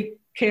actually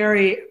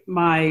carry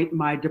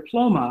my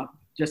diploma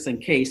just in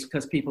case,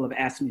 because people have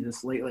asked me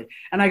this lately.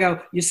 And I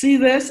go, you see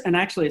this? And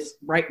actually it's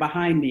right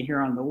behind me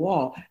here on the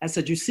wall. I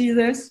said, you see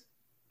this?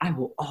 I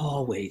will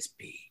always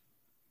be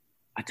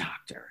a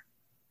doctor.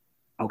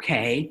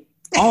 Okay?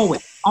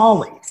 Always.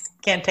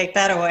 Can't take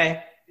that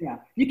away. Yeah,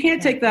 you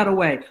can't take that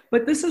away.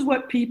 But this is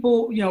what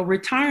people,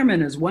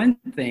 retirement is one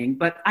thing,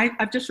 but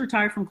I've just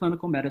retired from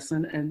clinical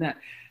medicine and that.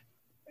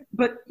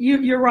 But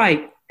you're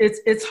right.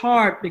 It's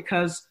hard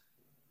because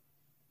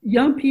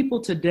young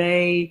people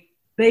today,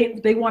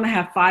 they want to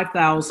have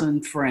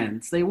 5,000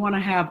 friends. They want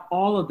to have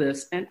all of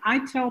this. And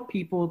I tell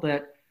people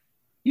that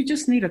you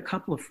just need a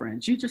couple of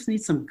friends. You just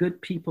need some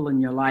good people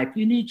in your life.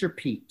 You need your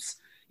peeps.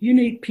 You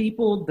need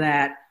people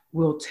that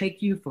will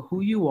take you for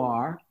who you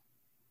are,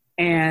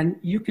 and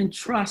you can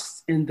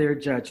trust in their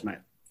judgment.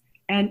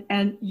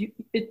 And you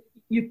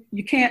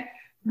can't.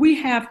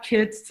 We have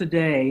kids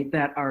today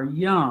that are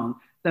young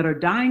that are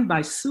dying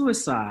by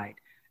suicide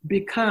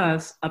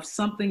because of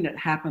something that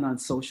happened on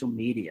social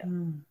media.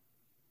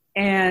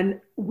 And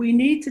we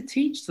need to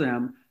teach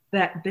them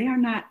that they are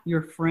not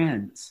your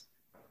friends,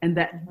 and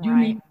that you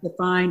need to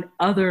find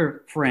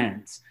other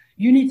friends.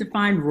 You need to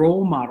find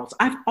role models.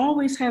 I've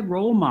always had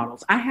role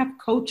models. I have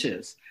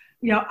coaches.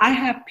 I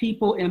have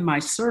people in my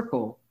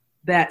circle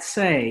that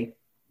say,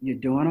 you're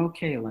doing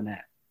okay,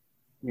 Lynette.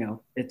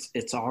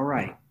 It's all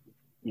right.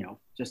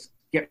 Just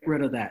get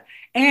rid of that.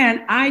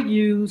 And I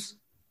use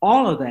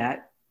all of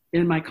that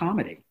in my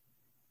comedy.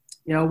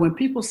 When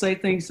people say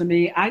things to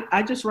me,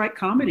 I just write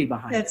comedy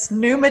behind it. It's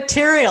new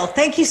material.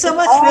 Thank you so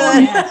much for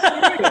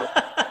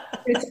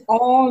that. It's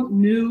all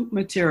new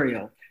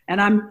material.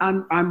 And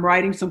I'm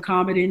writing some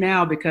comedy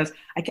now because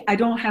I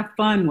don't have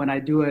fun when I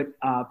do it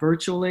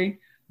virtually.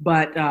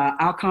 But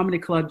our comedy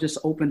club just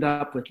opened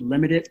up with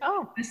Limited.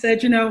 Oh. I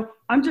said,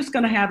 I'm just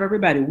going to have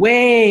everybody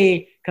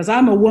because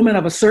I'm a woman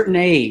of a certain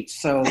age.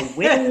 So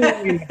way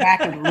in the back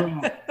of the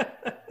room.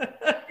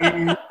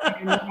 And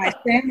when I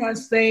stand on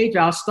stage,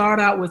 I'll start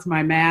out with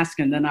my mask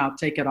and then I'll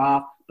take it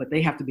off. But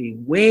they have to be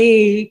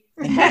way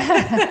in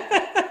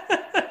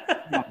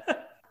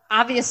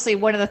Obviously,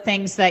 one of the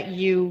things that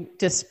you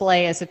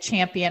display as a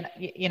champion,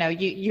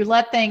 you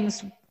let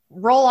things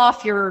roll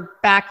off your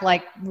back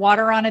like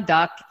water on a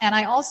duck. And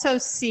I also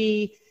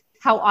see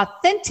how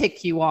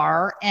authentic you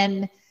are.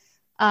 And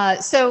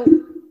so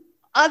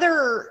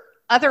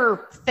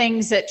other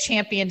things that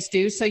champions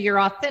do. So you're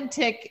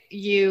authentic.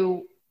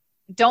 You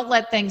don't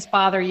let things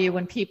bother you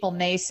when people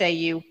naysay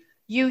you.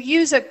 You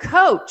use a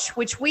coach,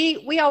 which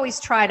we always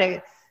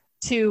try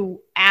to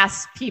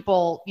ask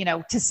people,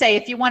 to say,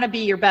 if you want to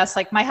be your best,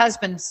 like my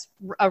husband's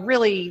a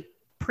really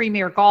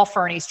premier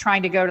golfer and he's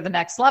trying to go to the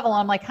next level.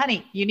 I'm like,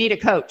 honey, you need a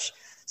coach.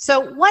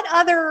 So what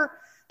other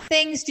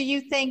things do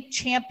you think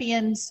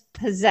champions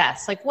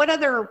possess? Like what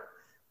other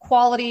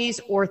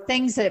qualities or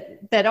things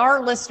that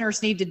our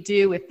listeners need to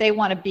do if they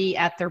want to be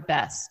at their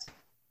best?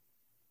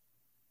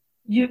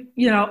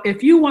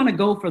 If you want to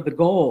go for the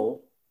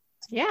goal,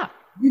 yeah,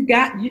 you've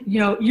got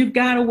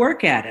to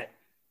work at it.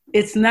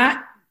 It's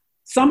not,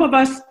 some of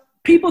us,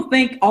 people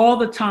think all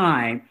the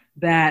time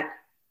that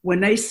when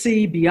they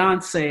see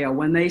Beyonce or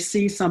when they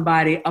see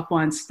somebody up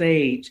on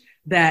stage,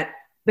 that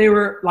they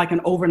were like an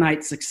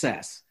overnight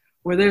success.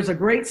 Where there's a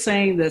great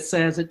saying that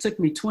says, it took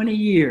me 20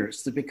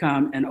 years to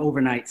become an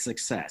overnight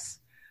success.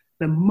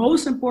 The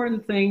most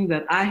important thing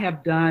that I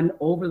have done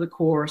over the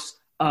course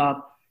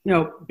of,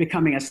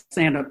 becoming a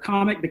stand-up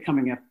comic,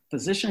 becoming a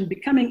physician,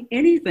 becoming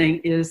anything,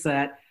 is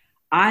that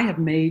I have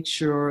made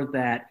sure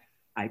that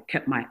I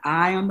kept my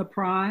eye on the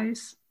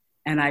prize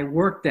and I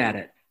worked at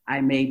it.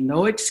 I made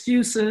no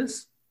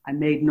excuses.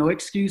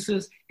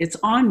 It's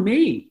on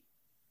me.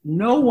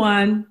 No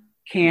one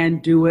can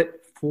do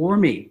it for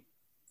me.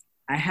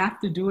 I have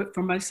to do it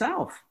for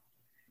myself.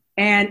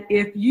 And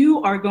if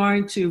you are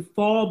going to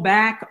fall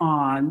back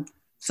on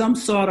some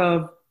sort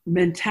of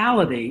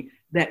mentality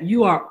that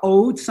you are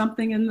owed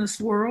something in this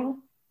world,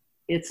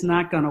 it's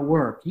not going to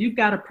work. You've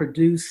got to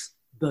produce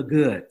the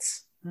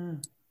goods.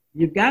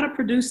 You've got to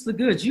produce the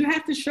goods. You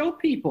have to show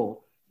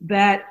people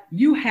that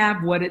you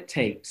have what it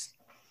takes.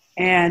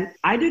 And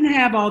I didn't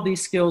have all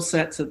these skill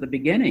sets at the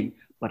beginning,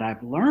 but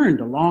I've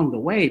learned along the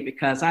way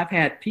because I've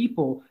had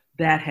people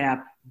that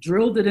have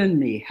drilled it in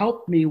me,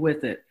 helped me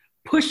with it,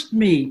 pushed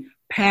me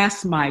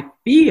past my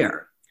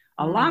fear.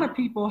 A lot of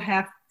people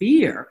have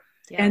fear.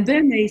 Yeah. And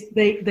then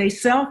they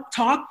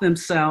self-talk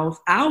themselves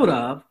out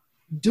of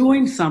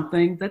doing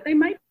something that they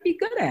might be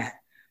good at.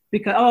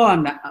 Because,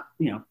 I'm not,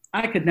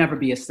 I could never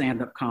be a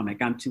stand-up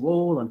comic. I'm too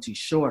old, I'm too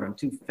short, I'm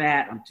too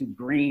fat, I'm too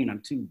green, I'm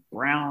too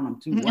brown,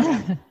 I'm too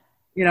whatever.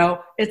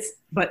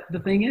 But the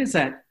thing is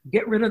that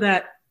get rid of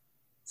that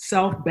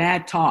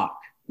self-bad talk.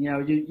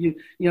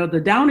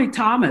 The Downey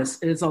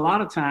Thomas is a lot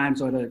of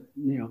times, or the,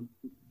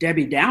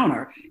 Debbie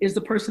Downer is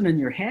the person in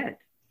your head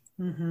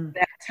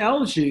that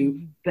tells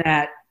you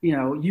that,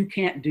 you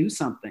can't do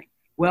something.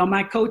 Well,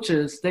 my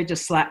coaches, they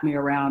just slapped me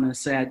around and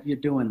said, you're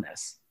doing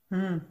this.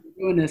 You're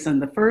doing this.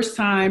 And the first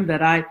time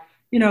that I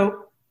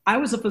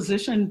was a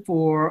physician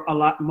for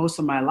most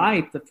of my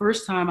life. The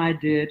first time I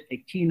did a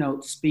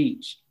keynote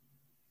speech,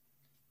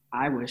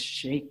 I was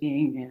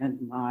shaking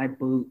in my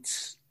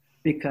boots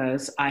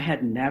because I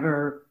had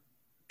never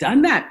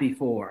done that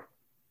before.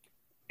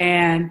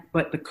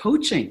 But the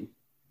coaching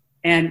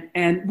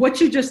and what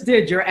you just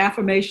did, your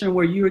affirmation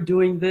where you were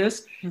doing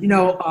this,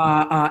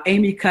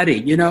 Amy Cuddy,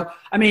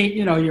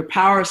 your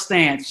power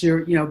stance,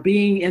 your,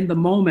 being in the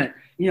moment,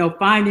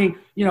 finding,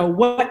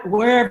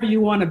 wherever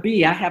you want to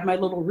be. I have my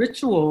little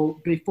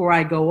ritual before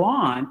I go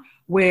on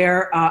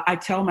where I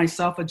tell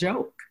myself a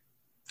joke.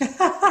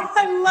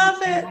 I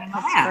love it.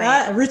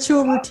 A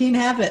ritual routine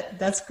habit.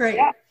 That's great.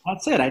 Yeah,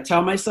 that's it. I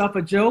tell myself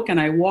a joke and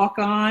I walk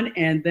on,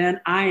 and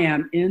then I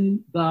am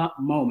in the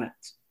moment.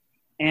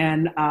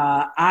 And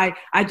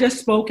I just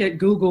spoke at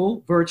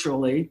Google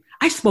virtually.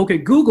 I spoke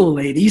at Google,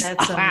 ladies.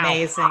 That's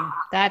amazing.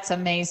 That's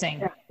amazing.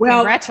 Yeah.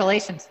 Well,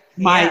 congratulations.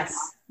 My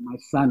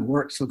son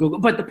works for Google.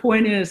 But the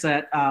point is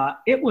that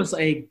it was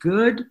a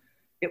good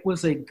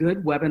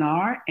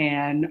webinar.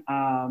 And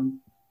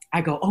I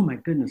go, oh my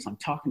goodness, I'm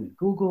talking to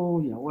Google,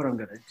 what I'm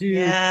going to do.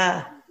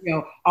 Yeah.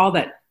 All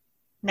that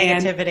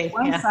negativity.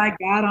 And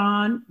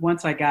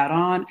once I got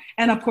on,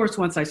 and of course,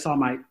 once I saw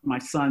my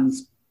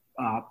son's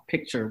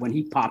picture when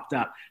he popped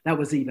up, that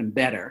was even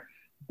better.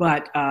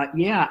 But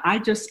I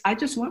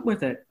just went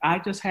with it. I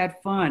just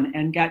had fun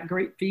and got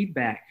great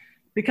feedback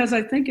because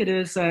I think it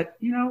is that,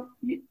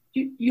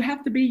 you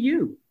have to be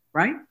you,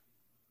 right?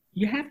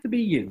 You have to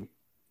be you.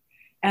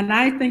 And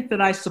I think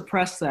that I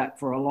suppressed that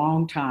for a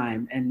long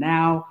time. And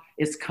now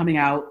it's coming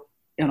out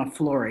in a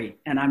flurry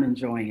and I'm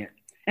enjoying it.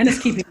 And it's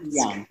keeping me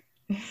young.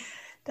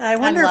 I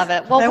love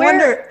it. Well,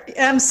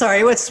 I'm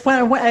sorry.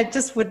 I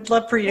just would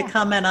love for you to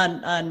comment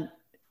on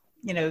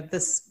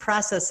this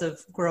process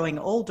of growing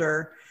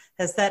older.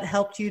 Has that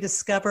helped you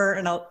discover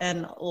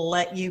and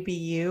let you be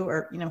you,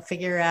 or,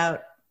 figure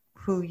out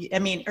who you,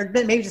 or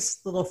maybe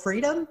just a little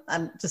freedom?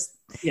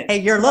 Hey,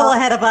 you're a little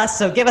ahead of us,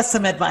 so give us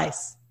some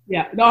advice.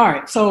 Yeah. All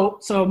right. So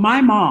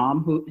my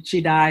mom,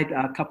 she died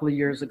a couple of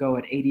years ago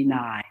at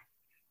 89,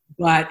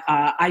 but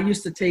I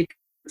used to take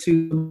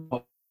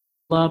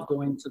love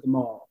going to the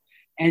mall,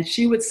 and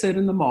she would sit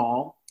in the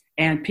mall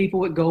and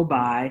people would go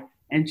by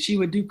and she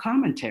would do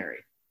commentary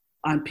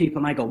on people.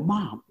 And I go,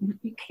 Mom,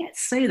 you can't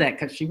say that,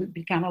 because she would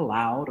be kind of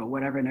loud or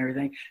whatever and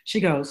everything. She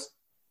goes,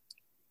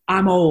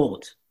 I'm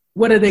old.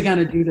 What are they going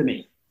to do to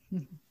me?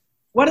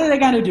 What are they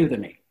going to do to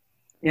me?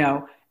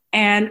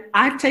 And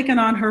I've taken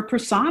on her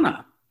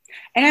persona.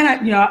 And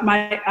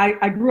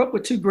I grew up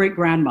with two great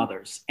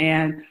grandmothers,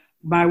 and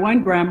my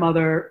one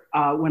grandmother,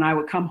 when I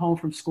would come home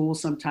from school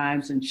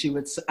sometimes, and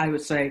I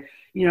would say,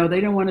 they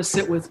didn't want to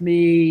sit with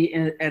me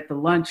at the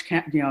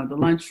the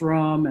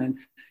lunchroom, and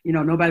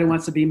nobody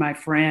wants to be my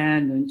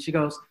friend. And she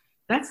goes,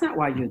 that's not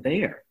why you're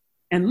there.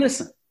 And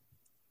listen,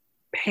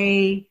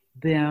 pay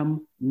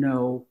them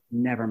no,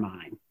 never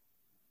mind.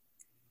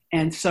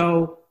 And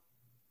so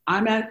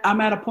I'm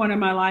at a point in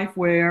my life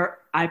where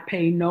I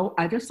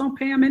just don't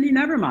pay them any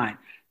never mind.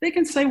 They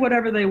can say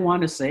whatever they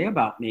want to say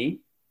about me.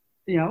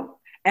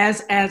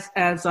 As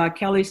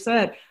Kelly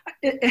said,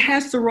 it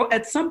has to,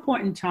 at some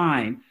point in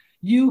time,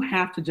 you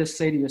have to just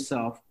say to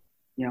yourself,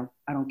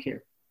 I don't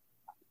care.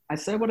 I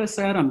said what I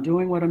said. I'm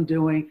doing what I'm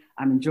doing.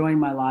 I'm enjoying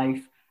my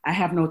life. I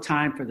have no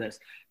time for this,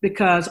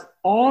 because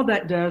all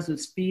that does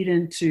is feed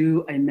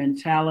into a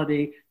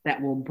mentality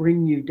that will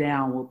bring you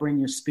down, will bring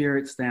your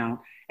spirits down.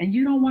 And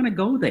you don't want to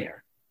go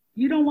there.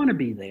 You don't want to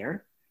be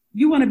there.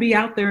 You want to be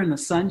out there in the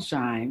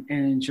sunshine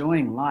and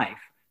enjoying life.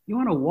 You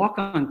want to walk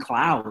on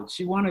clouds.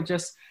 You want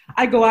to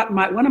I go out,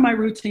 one of my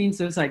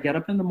routines is I get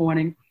up in the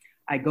morning,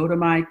 I go to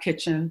my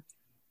kitchen,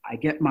 I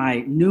get my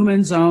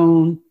Newman's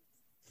Own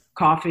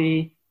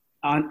coffee,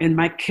 in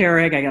my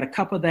Keurig. I got a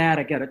cup of that.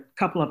 I got a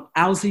couple of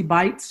Alzi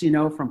Bites,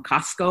 from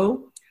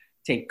Costco.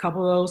 Take a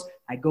couple of those.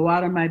 I go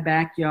out in my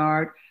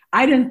backyard.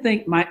 I didn't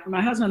think my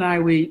husband and I,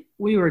 we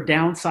were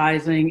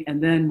downsizing,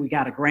 and then we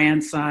got a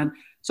grandson.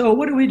 So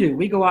what do?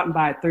 We go out and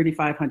buy a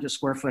 3,500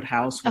 square foot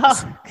house.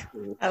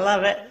 I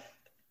love it.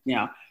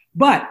 Yeah.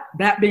 But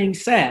that being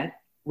said,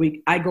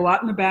 I go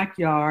out in the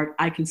backyard.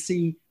 I can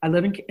see, I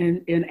live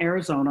in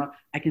Arizona.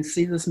 I can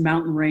see this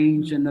mountain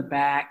range in the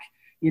back.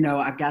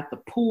 I've got the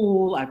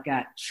pool. I've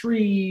got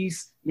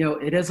trees.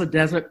 It is a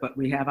desert, but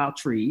we have our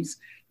trees.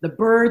 The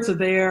birds are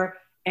there,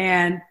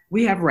 and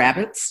we have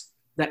rabbits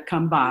that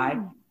come by.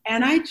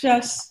 And I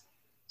just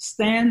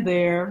stand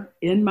there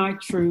in my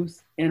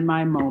truth, in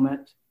my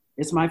moment.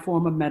 It's my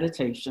form of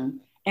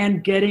meditation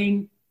and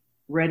getting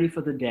ready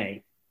for the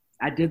day.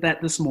 I did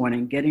that this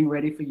morning, getting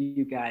ready for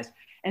you guys.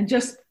 And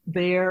just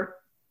there,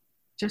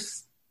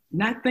 just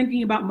not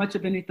thinking about much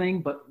of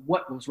anything, but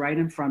what was right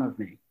in front of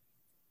me.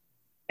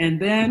 And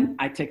then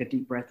I take a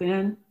deep breath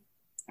in,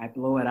 I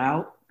blow it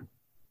out,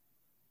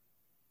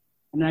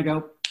 and I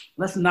go,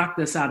 let's knock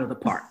this out of the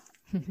park.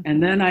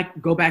 And then I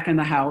go back in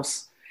the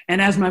house. And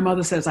as my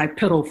mother says, I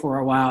piddle for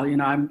a while.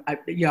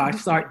 I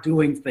start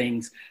doing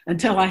things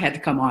until I had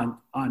to come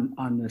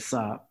on this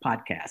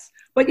podcast.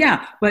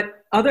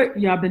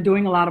 I've been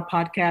doing a lot of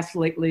podcasts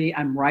lately.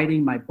 I'm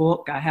writing my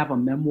book. I have a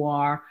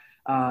memoir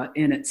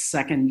in its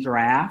second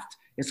draft.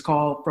 It's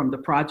called From the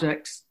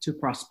Projects to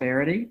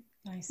Prosperity.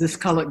 Nice. This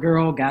colored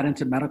girl got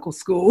into medical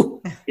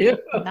school. Yeah.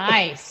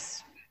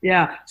 Nice.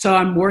 Yeah. So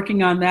I'm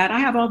working on that. I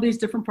have all these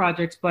different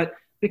projects, but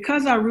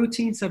because our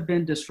routines have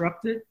been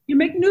disrupted, you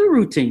make new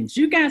routines.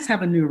 You guys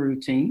have a new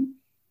routine,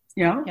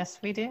 Yes,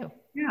 we do.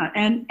 Yeah,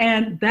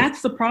 and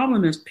that's the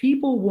problem is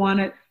people want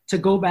it to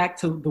go back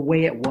to the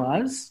way it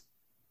was.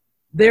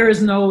 There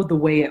is no the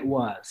way it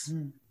was.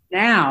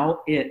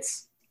 Now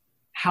it's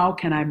how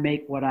can I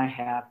make what I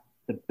have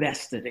the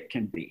best that it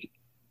can be?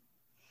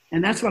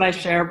 And that's what I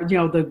share.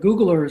 The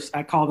Googlers,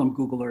 I call them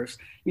Googlers.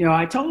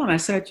 I told them, I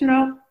said,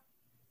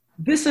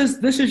 this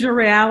is your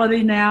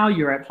reality now.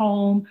 You're at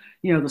home.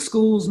 The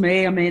schools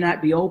may or may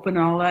not be open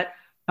and all that.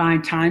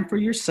 Find time for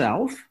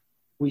yourself.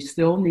 We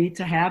still need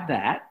to have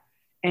that.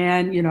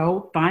 And,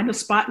 find a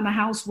spot in the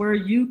house where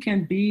you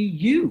can be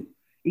you.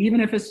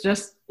 Even if it's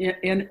just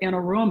in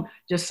a room,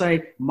 just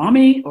say,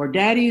 mommy or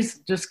daddy's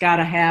just got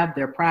to have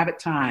their private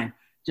time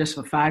just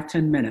for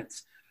 5-10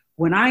 minutes.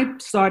 When I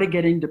started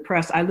getting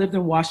depressed, I lived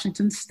in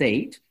Washington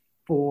State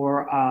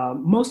for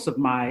most of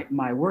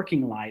my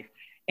working life.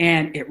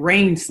 And it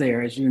rains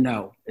there, as you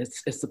know.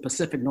 It's the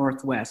Pacific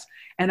Northwest.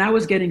 And I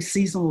was getting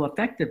seasonal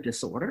affective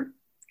disorder.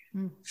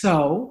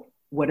 So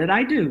what did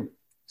I do?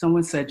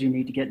 Someone said, you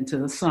need to get into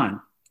the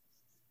sun.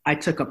 I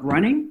took up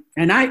running.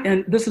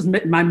 And this is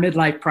my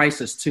midlife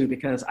crisis too,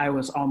 because I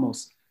was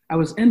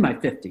in my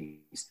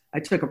 50s. I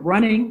took up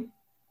running.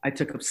 I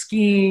took up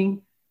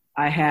skiing.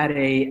 I had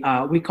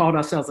we called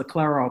ourselves the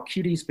Clairol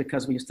Cuties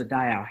because we used to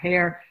dye our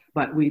hair,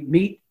 but we'd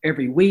meet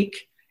every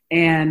week.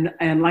 And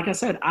like I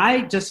said,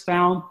 I just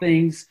found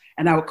things,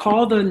 and I would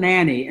call the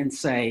nanny and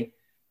say,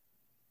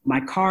 my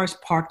car's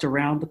parked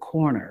around the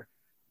corner,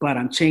 but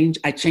I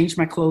changed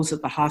my clothes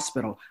at the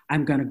hospital.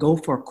 I'm going to go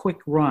for a quick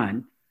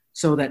run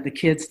so that the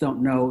kids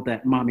don't know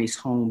that mommy's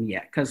home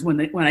yet. Because when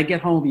I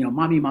get home,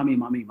 mommy.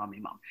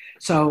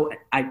 So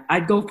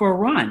I'd go for a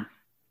run.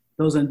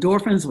 Those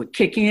endorphins would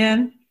kick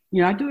in.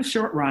 I'd do a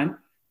short run,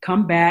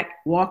 come back,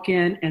 walk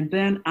in, and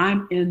then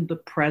I'm in the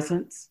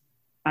present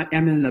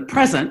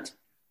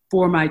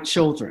for my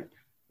children.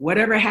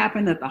 Whatever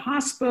happened at the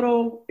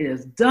hospital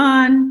is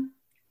done.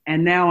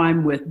 And now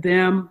I'm with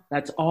them.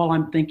 That's all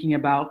I'm thinking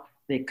about.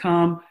 They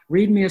come,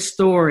 read me a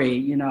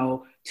story,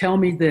 tell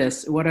me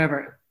this,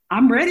 whatever.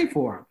 I'm ready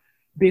for them.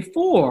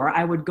 Before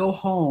I would go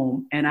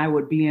home and I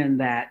would be in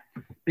that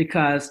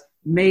because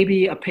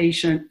maybe a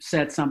patient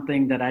said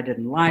something that I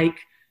didn't like.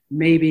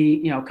 Maybe,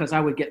 because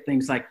I would get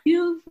things like,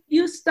 you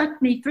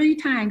stuck me 3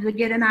 times to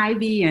get an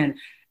IV in.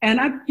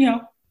 And I,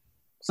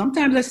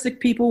 sometimes I stick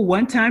people.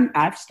 One time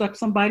I've stuck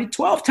somebody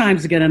 12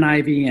 times to get an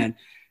IV in.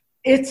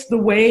 It's the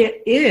way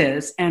it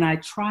is. And I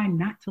try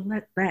not to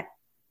let that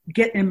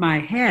get in my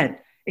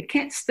head. It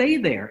can't stay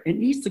there. It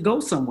needs to go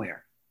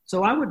somewhere.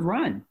 So I would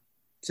run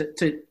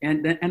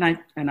and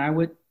I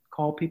would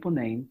call people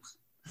names,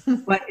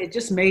 but it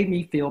just made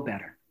me feel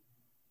better.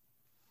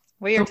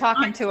 We are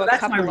talking to a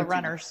couple of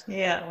runners.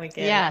 Yeah, we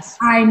get Yes.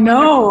 I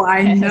know.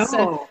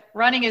 So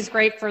running is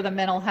great for the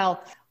mental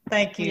health.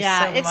 Thank you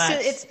so much.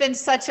 It's been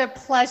such a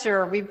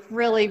pleasure. We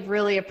really,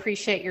 really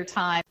appreciate your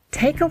time.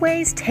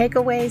 Takeaways,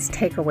 takeaways,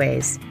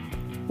 takeaways.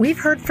 We've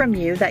heard from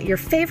you that your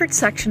favorite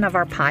section of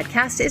our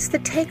podcast is the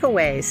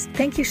takeaways.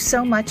 Thank you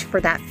so much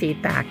for that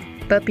feedback.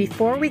 But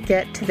before we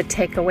get to the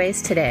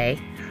takeaways today,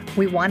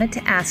 we wanted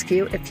to ask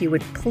you if you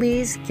would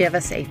please give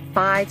us a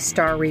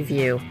 5-star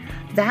review.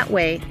 That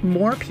way,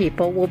 more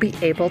people will be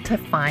able to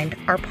find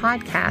our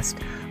podcast.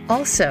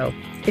 Also,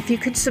 if you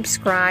could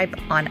subscribe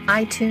on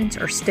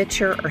iTunes or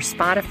Stitcher or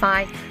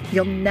Spotify,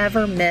 you'll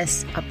never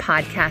miss a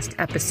podcast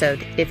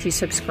episode if you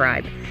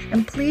subscribe.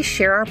 And please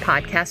share our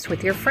podcast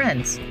with your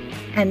friends.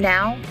 And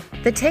now,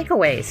 the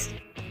takeaways.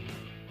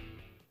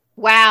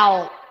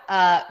 Wow,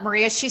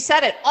 Maria, she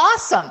said it.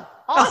 Awesome.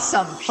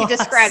 She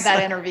described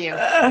that interview.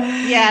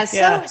 Yeah,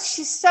 so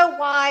she's so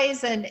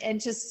wise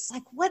and just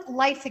like what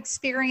life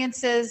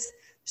experiences,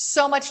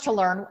 so much to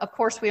learn. Of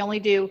course, we only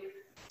do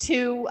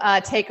 2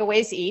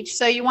 takeaways each.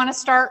 So you want to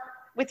start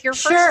with your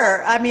first?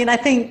 Sure. I mean, I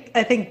think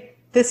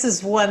this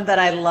is one that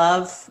I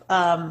love.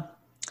 And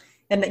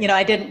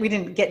we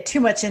didn't get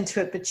too much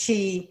into it, but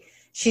she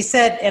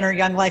said in her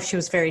young life she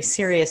was very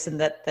serious, and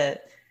that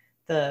the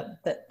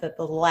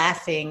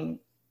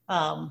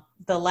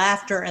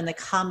laughter and the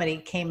comedy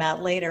came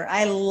out later.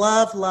 I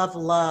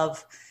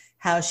love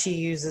how she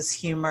uses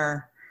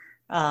humor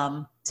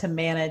to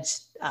manage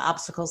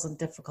obstacles and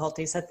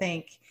difficulties. I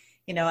think,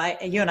 you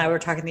and I were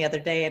talking the other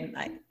day, and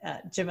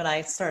Jim and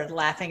I started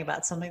laughing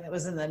about something that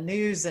was in the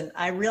news, and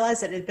I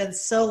realized that it had been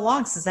so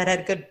long since I'd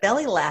had a good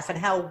belly laugh and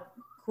how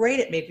great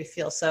it made me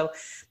feel. So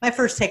my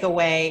first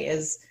takeaway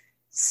is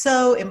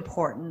so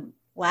important.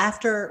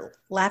 Laughter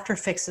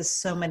fixes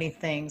so many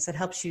things. It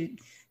helps you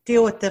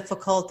deal with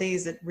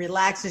difficulties. It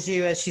relaxes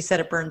you. As she said,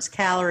 it burns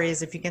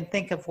calories. If you can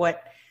think of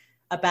what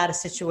about a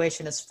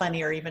situation is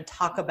funny, or even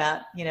talk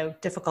about,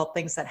 difficult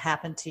things that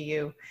happen to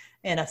you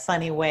in a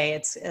funny way,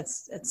 it's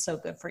so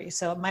good for you.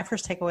 So my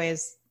first takeaway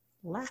is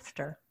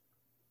laughter.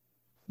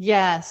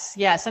 Yes.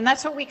 And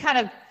that's what we kind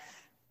of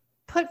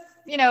put,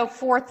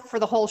 forth for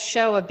the whole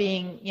show of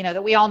being,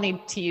 that we all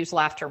need to use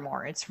laughter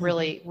more. It's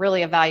really,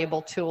 really a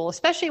valuable tool,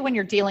 especially when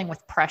you're dealing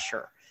with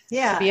pressure.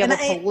 Yeah. To be able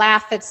to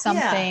laugh at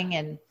something.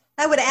 And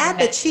I would add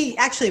that she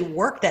actually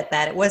worked at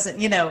that. It wasn't,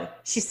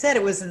 she said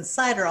it was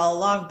inside her all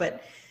along,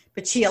 but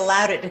she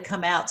allowed it to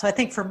come out. So I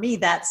think for me,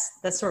 that's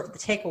sort of the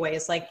takeaway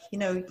is like,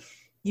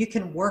 you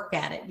can work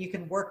at it. You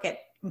can work at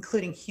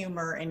including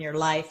humor in your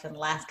life and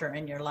laughter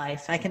in your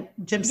life.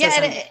 Jim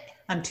says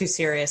I'm too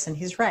serious, and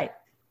he's right.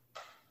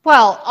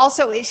 Well,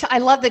 also, I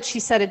love that she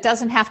said it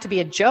doesn't have to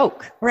be a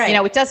joke. Right.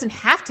 It doesn't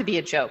have to be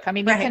a joke. I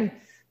mean, you can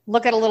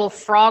look at a little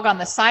frog on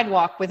the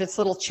sidewalk with its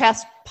little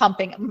chest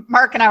pumping.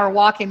 Mark and I were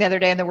walking the other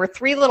day, and there were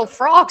 3 little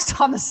frogs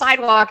on the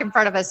sidewalk in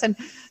front of us, and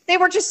they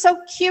were just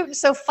so cute and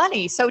so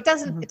funny. So it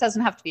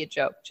doesn't have to be a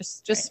joke.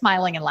 Just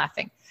smiling and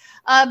laughing.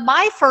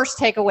 My first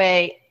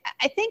takeaway,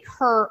 I think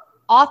her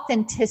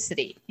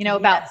authenticity,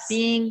 about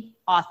being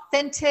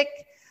authentic.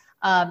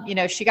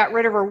 She got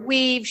rid of her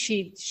weave.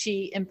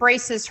 She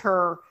embraces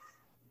her,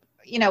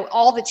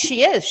 all that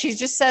she is. She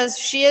just says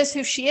she is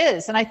who she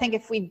is. And I think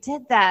if we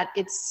did that,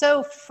 it's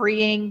so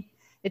freeing.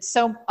 It's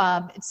so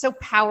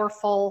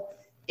powerful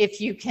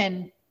if you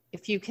can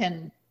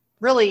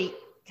really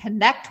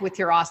connect with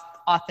your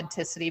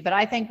authenticity. But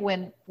I think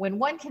when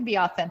one can be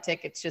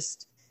authentic, it's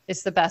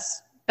the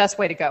best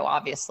way to go,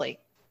 obviously.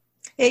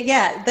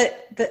 Yeah.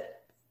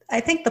 I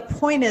think the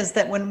point is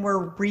that when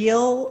we're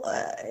real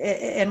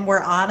and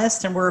we're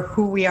honest and we're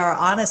who we are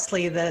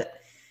honestly, that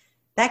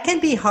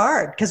can be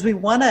hard because we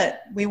want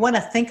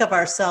to think of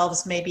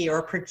ourselves maybe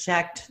or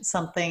project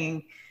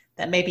something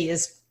that maybe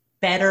is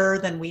better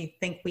than we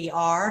think we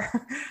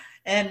are.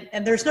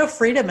 And there's no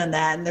freedom in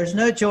that, and there's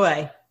no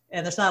joy,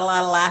 and there's not a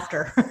lot of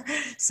laughter.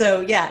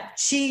 So yeah,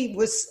 she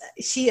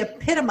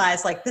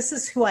epitomized like, this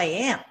is who I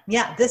am.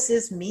 Yeah, this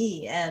is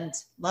me, and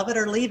love it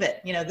or leave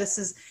it.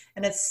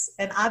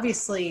 And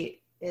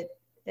obviously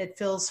it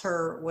fills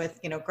her with,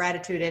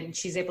 gratitude, and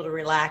she's able to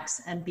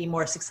relax and be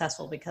more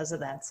successful because of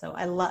that. So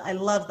I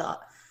love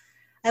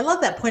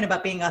that point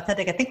about being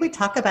authentic. I think we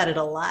talk about it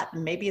a lot,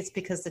 and maybe it's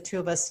because the two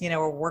of us,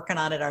 are working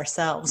on it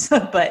ourselves,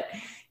 but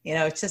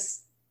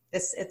it's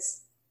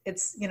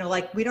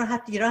like you don't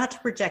have to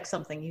project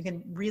something. You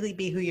can really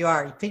be who you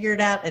are. You figure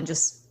it out and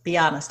just be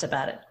honest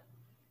about it.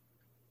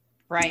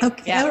 Right.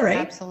 Okay. Yeah, all right.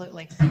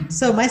 Absolutely.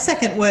 So my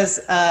second was,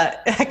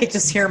 I could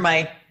just hear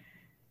my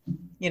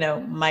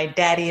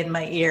daddy in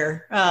my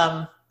ear,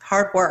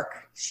 hard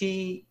work.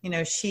 She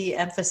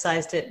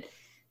emphasized it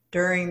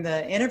during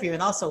the interview,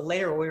 and also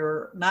later we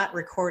were not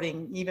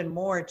recording even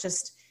more.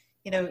 Just,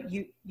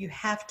 you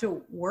have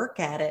to work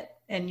at it,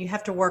 and you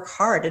have to work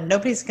hard, and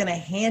nobody's going to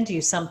hand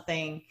you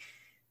something.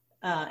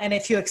 And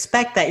if you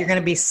expect that, you're going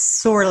to be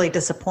sorely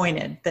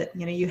disappointed. That,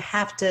 you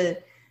have to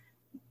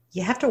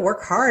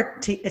work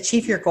hard to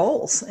achieve your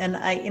goals. And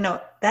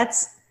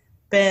that's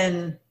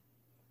been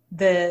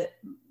the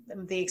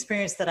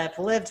experience that I've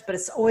lived, but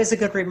it's always a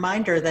good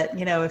reminder that,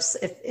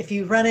 if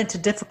you run into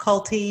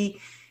difficulty,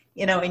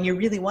 and you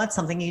really want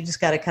something, you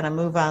just got to kind of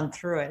move on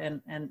through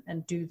it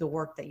and do the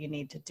work that you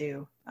need to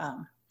do.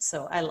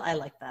 So I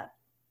like that.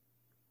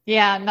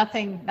 Yeah,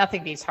 nothing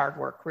beats hard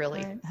work,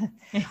 really.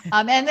 Right.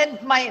 And then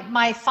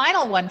my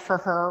final one for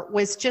her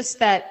was just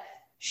that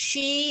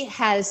she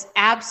has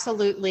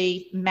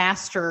absolutely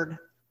mastered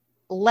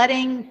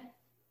letting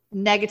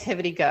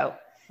negativity go.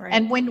 Right.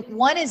 And when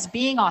one is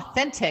being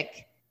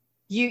authentic,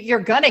 you're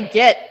going to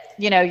get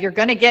you're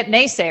going to get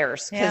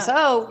naysayers because,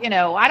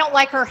 I don't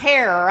like her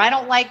hair, or I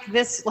don't like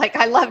this. Like,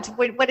 I loved,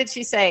 what did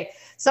she say?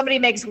 Somebody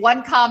makes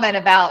one comment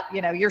about,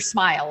 your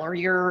smile or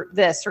your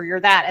this or your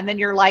that. And then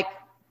you're like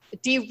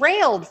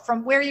derailed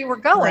from where you were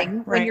going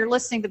when you're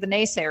listening to the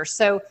naysayers.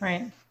 So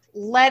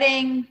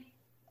letting,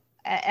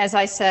 as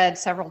I said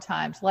several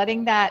times,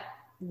 letting that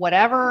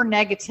whatever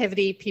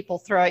negativity people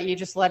throw at you,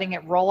 just letting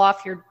it roll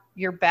off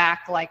your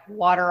back like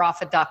water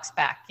off a duck's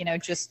back,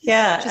 just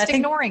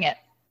ignoring it.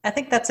 I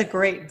think that's a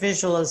great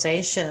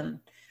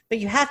visualization, but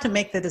you have to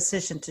make the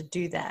decision to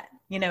do that.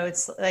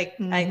 It's like,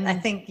 I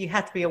think you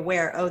have to be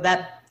aware,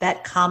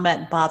 that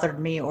comment bothered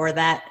me, or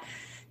that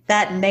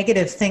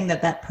negative thing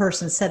that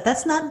person said,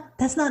 that's not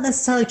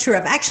necessarily true.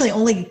 I've actually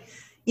only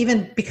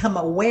even become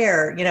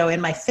aware,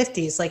 in my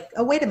 50s, like,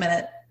 oh, wait a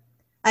minute.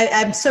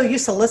 I'm so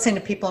used to listening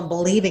to people and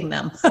believing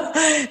them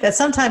that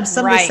sometimes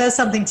somebody says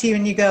something to you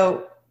and you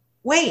go,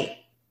 wait,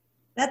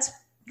 I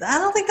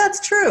don't think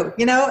that's true.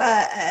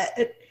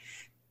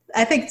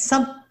 I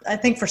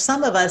think for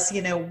some of us,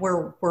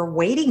 we're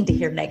waiting to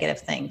hear negative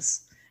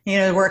things.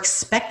 We're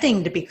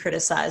expecting to be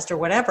criticized or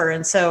whatever.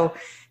 And so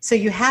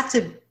you have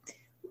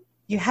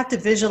to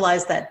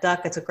visualize that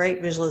duck. It's a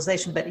great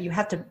visualization, but you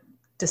have to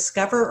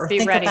discover or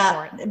be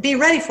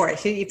ready for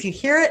it. If you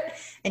hear it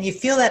and you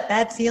feel that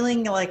bad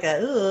feeling, like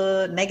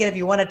a negative,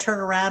 you want to turn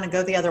around and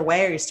go the other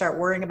way, or you start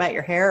worrying about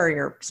your hair or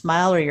your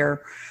smile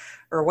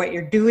or what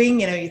you're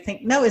doing. You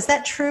think, no, is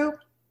that true?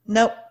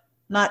 Nope,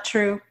 not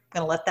true. I'm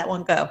going to let that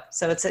one go.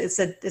 So it's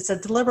a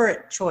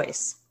deliberate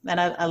choice.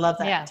 And I love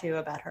that too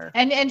about her.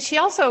 And she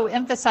also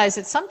emphasized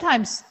that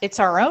sometimes it's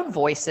our own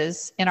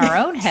voices in our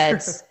own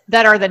heads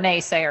that are the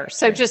naysayers.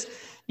 So just,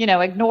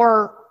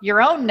 ignore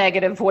your own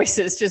negative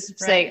voices. Just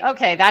say,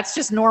 okay, that's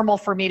just normal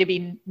for me to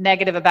be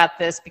negative about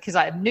this because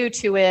I'm new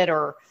to it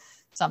or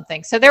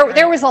something. So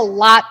there was a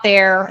lot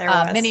there,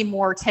 many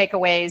more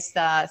takeaways,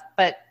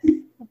 but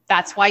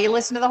that's why you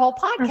listen to the whole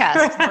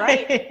podcast,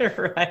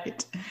 right?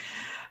 Right.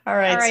 All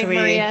right, sweetie.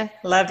 Maria.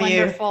 Love you.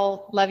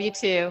 Wonderful. Love you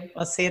too.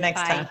 We'll see you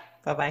next time.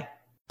 Bye-bye.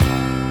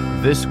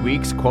 This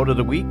week's quote of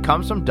the week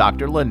comes from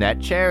Dr. Lynette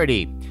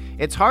Charity.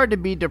 It's hard to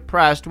be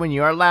depressed when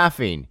you are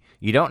laughing.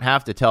 You don't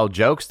have to tell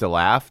jokes to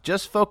laugh.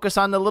 Just focus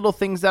on the little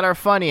things that are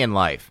funny in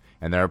life,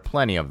 and there are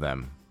plenty of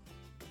them.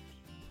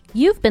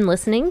 You've been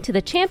listening to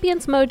the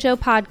Champions Mojo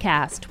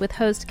podcast with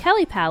host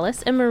Kelly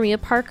Palace and Maria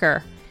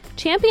Parker.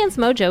 Champions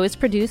Mojo is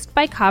produced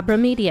by Cabra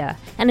Media,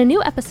 and a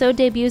new episode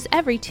debuts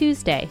every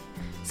Tuesday.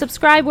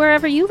 Subscribe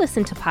wherever you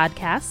listen to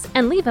podcasts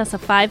and leave us a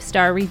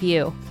 5-star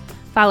review.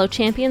 Follow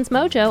Champions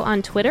Mojo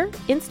on Twitter,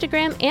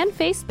 Instagram, and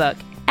Facebook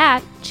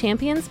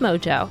 @Champions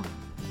Mojo.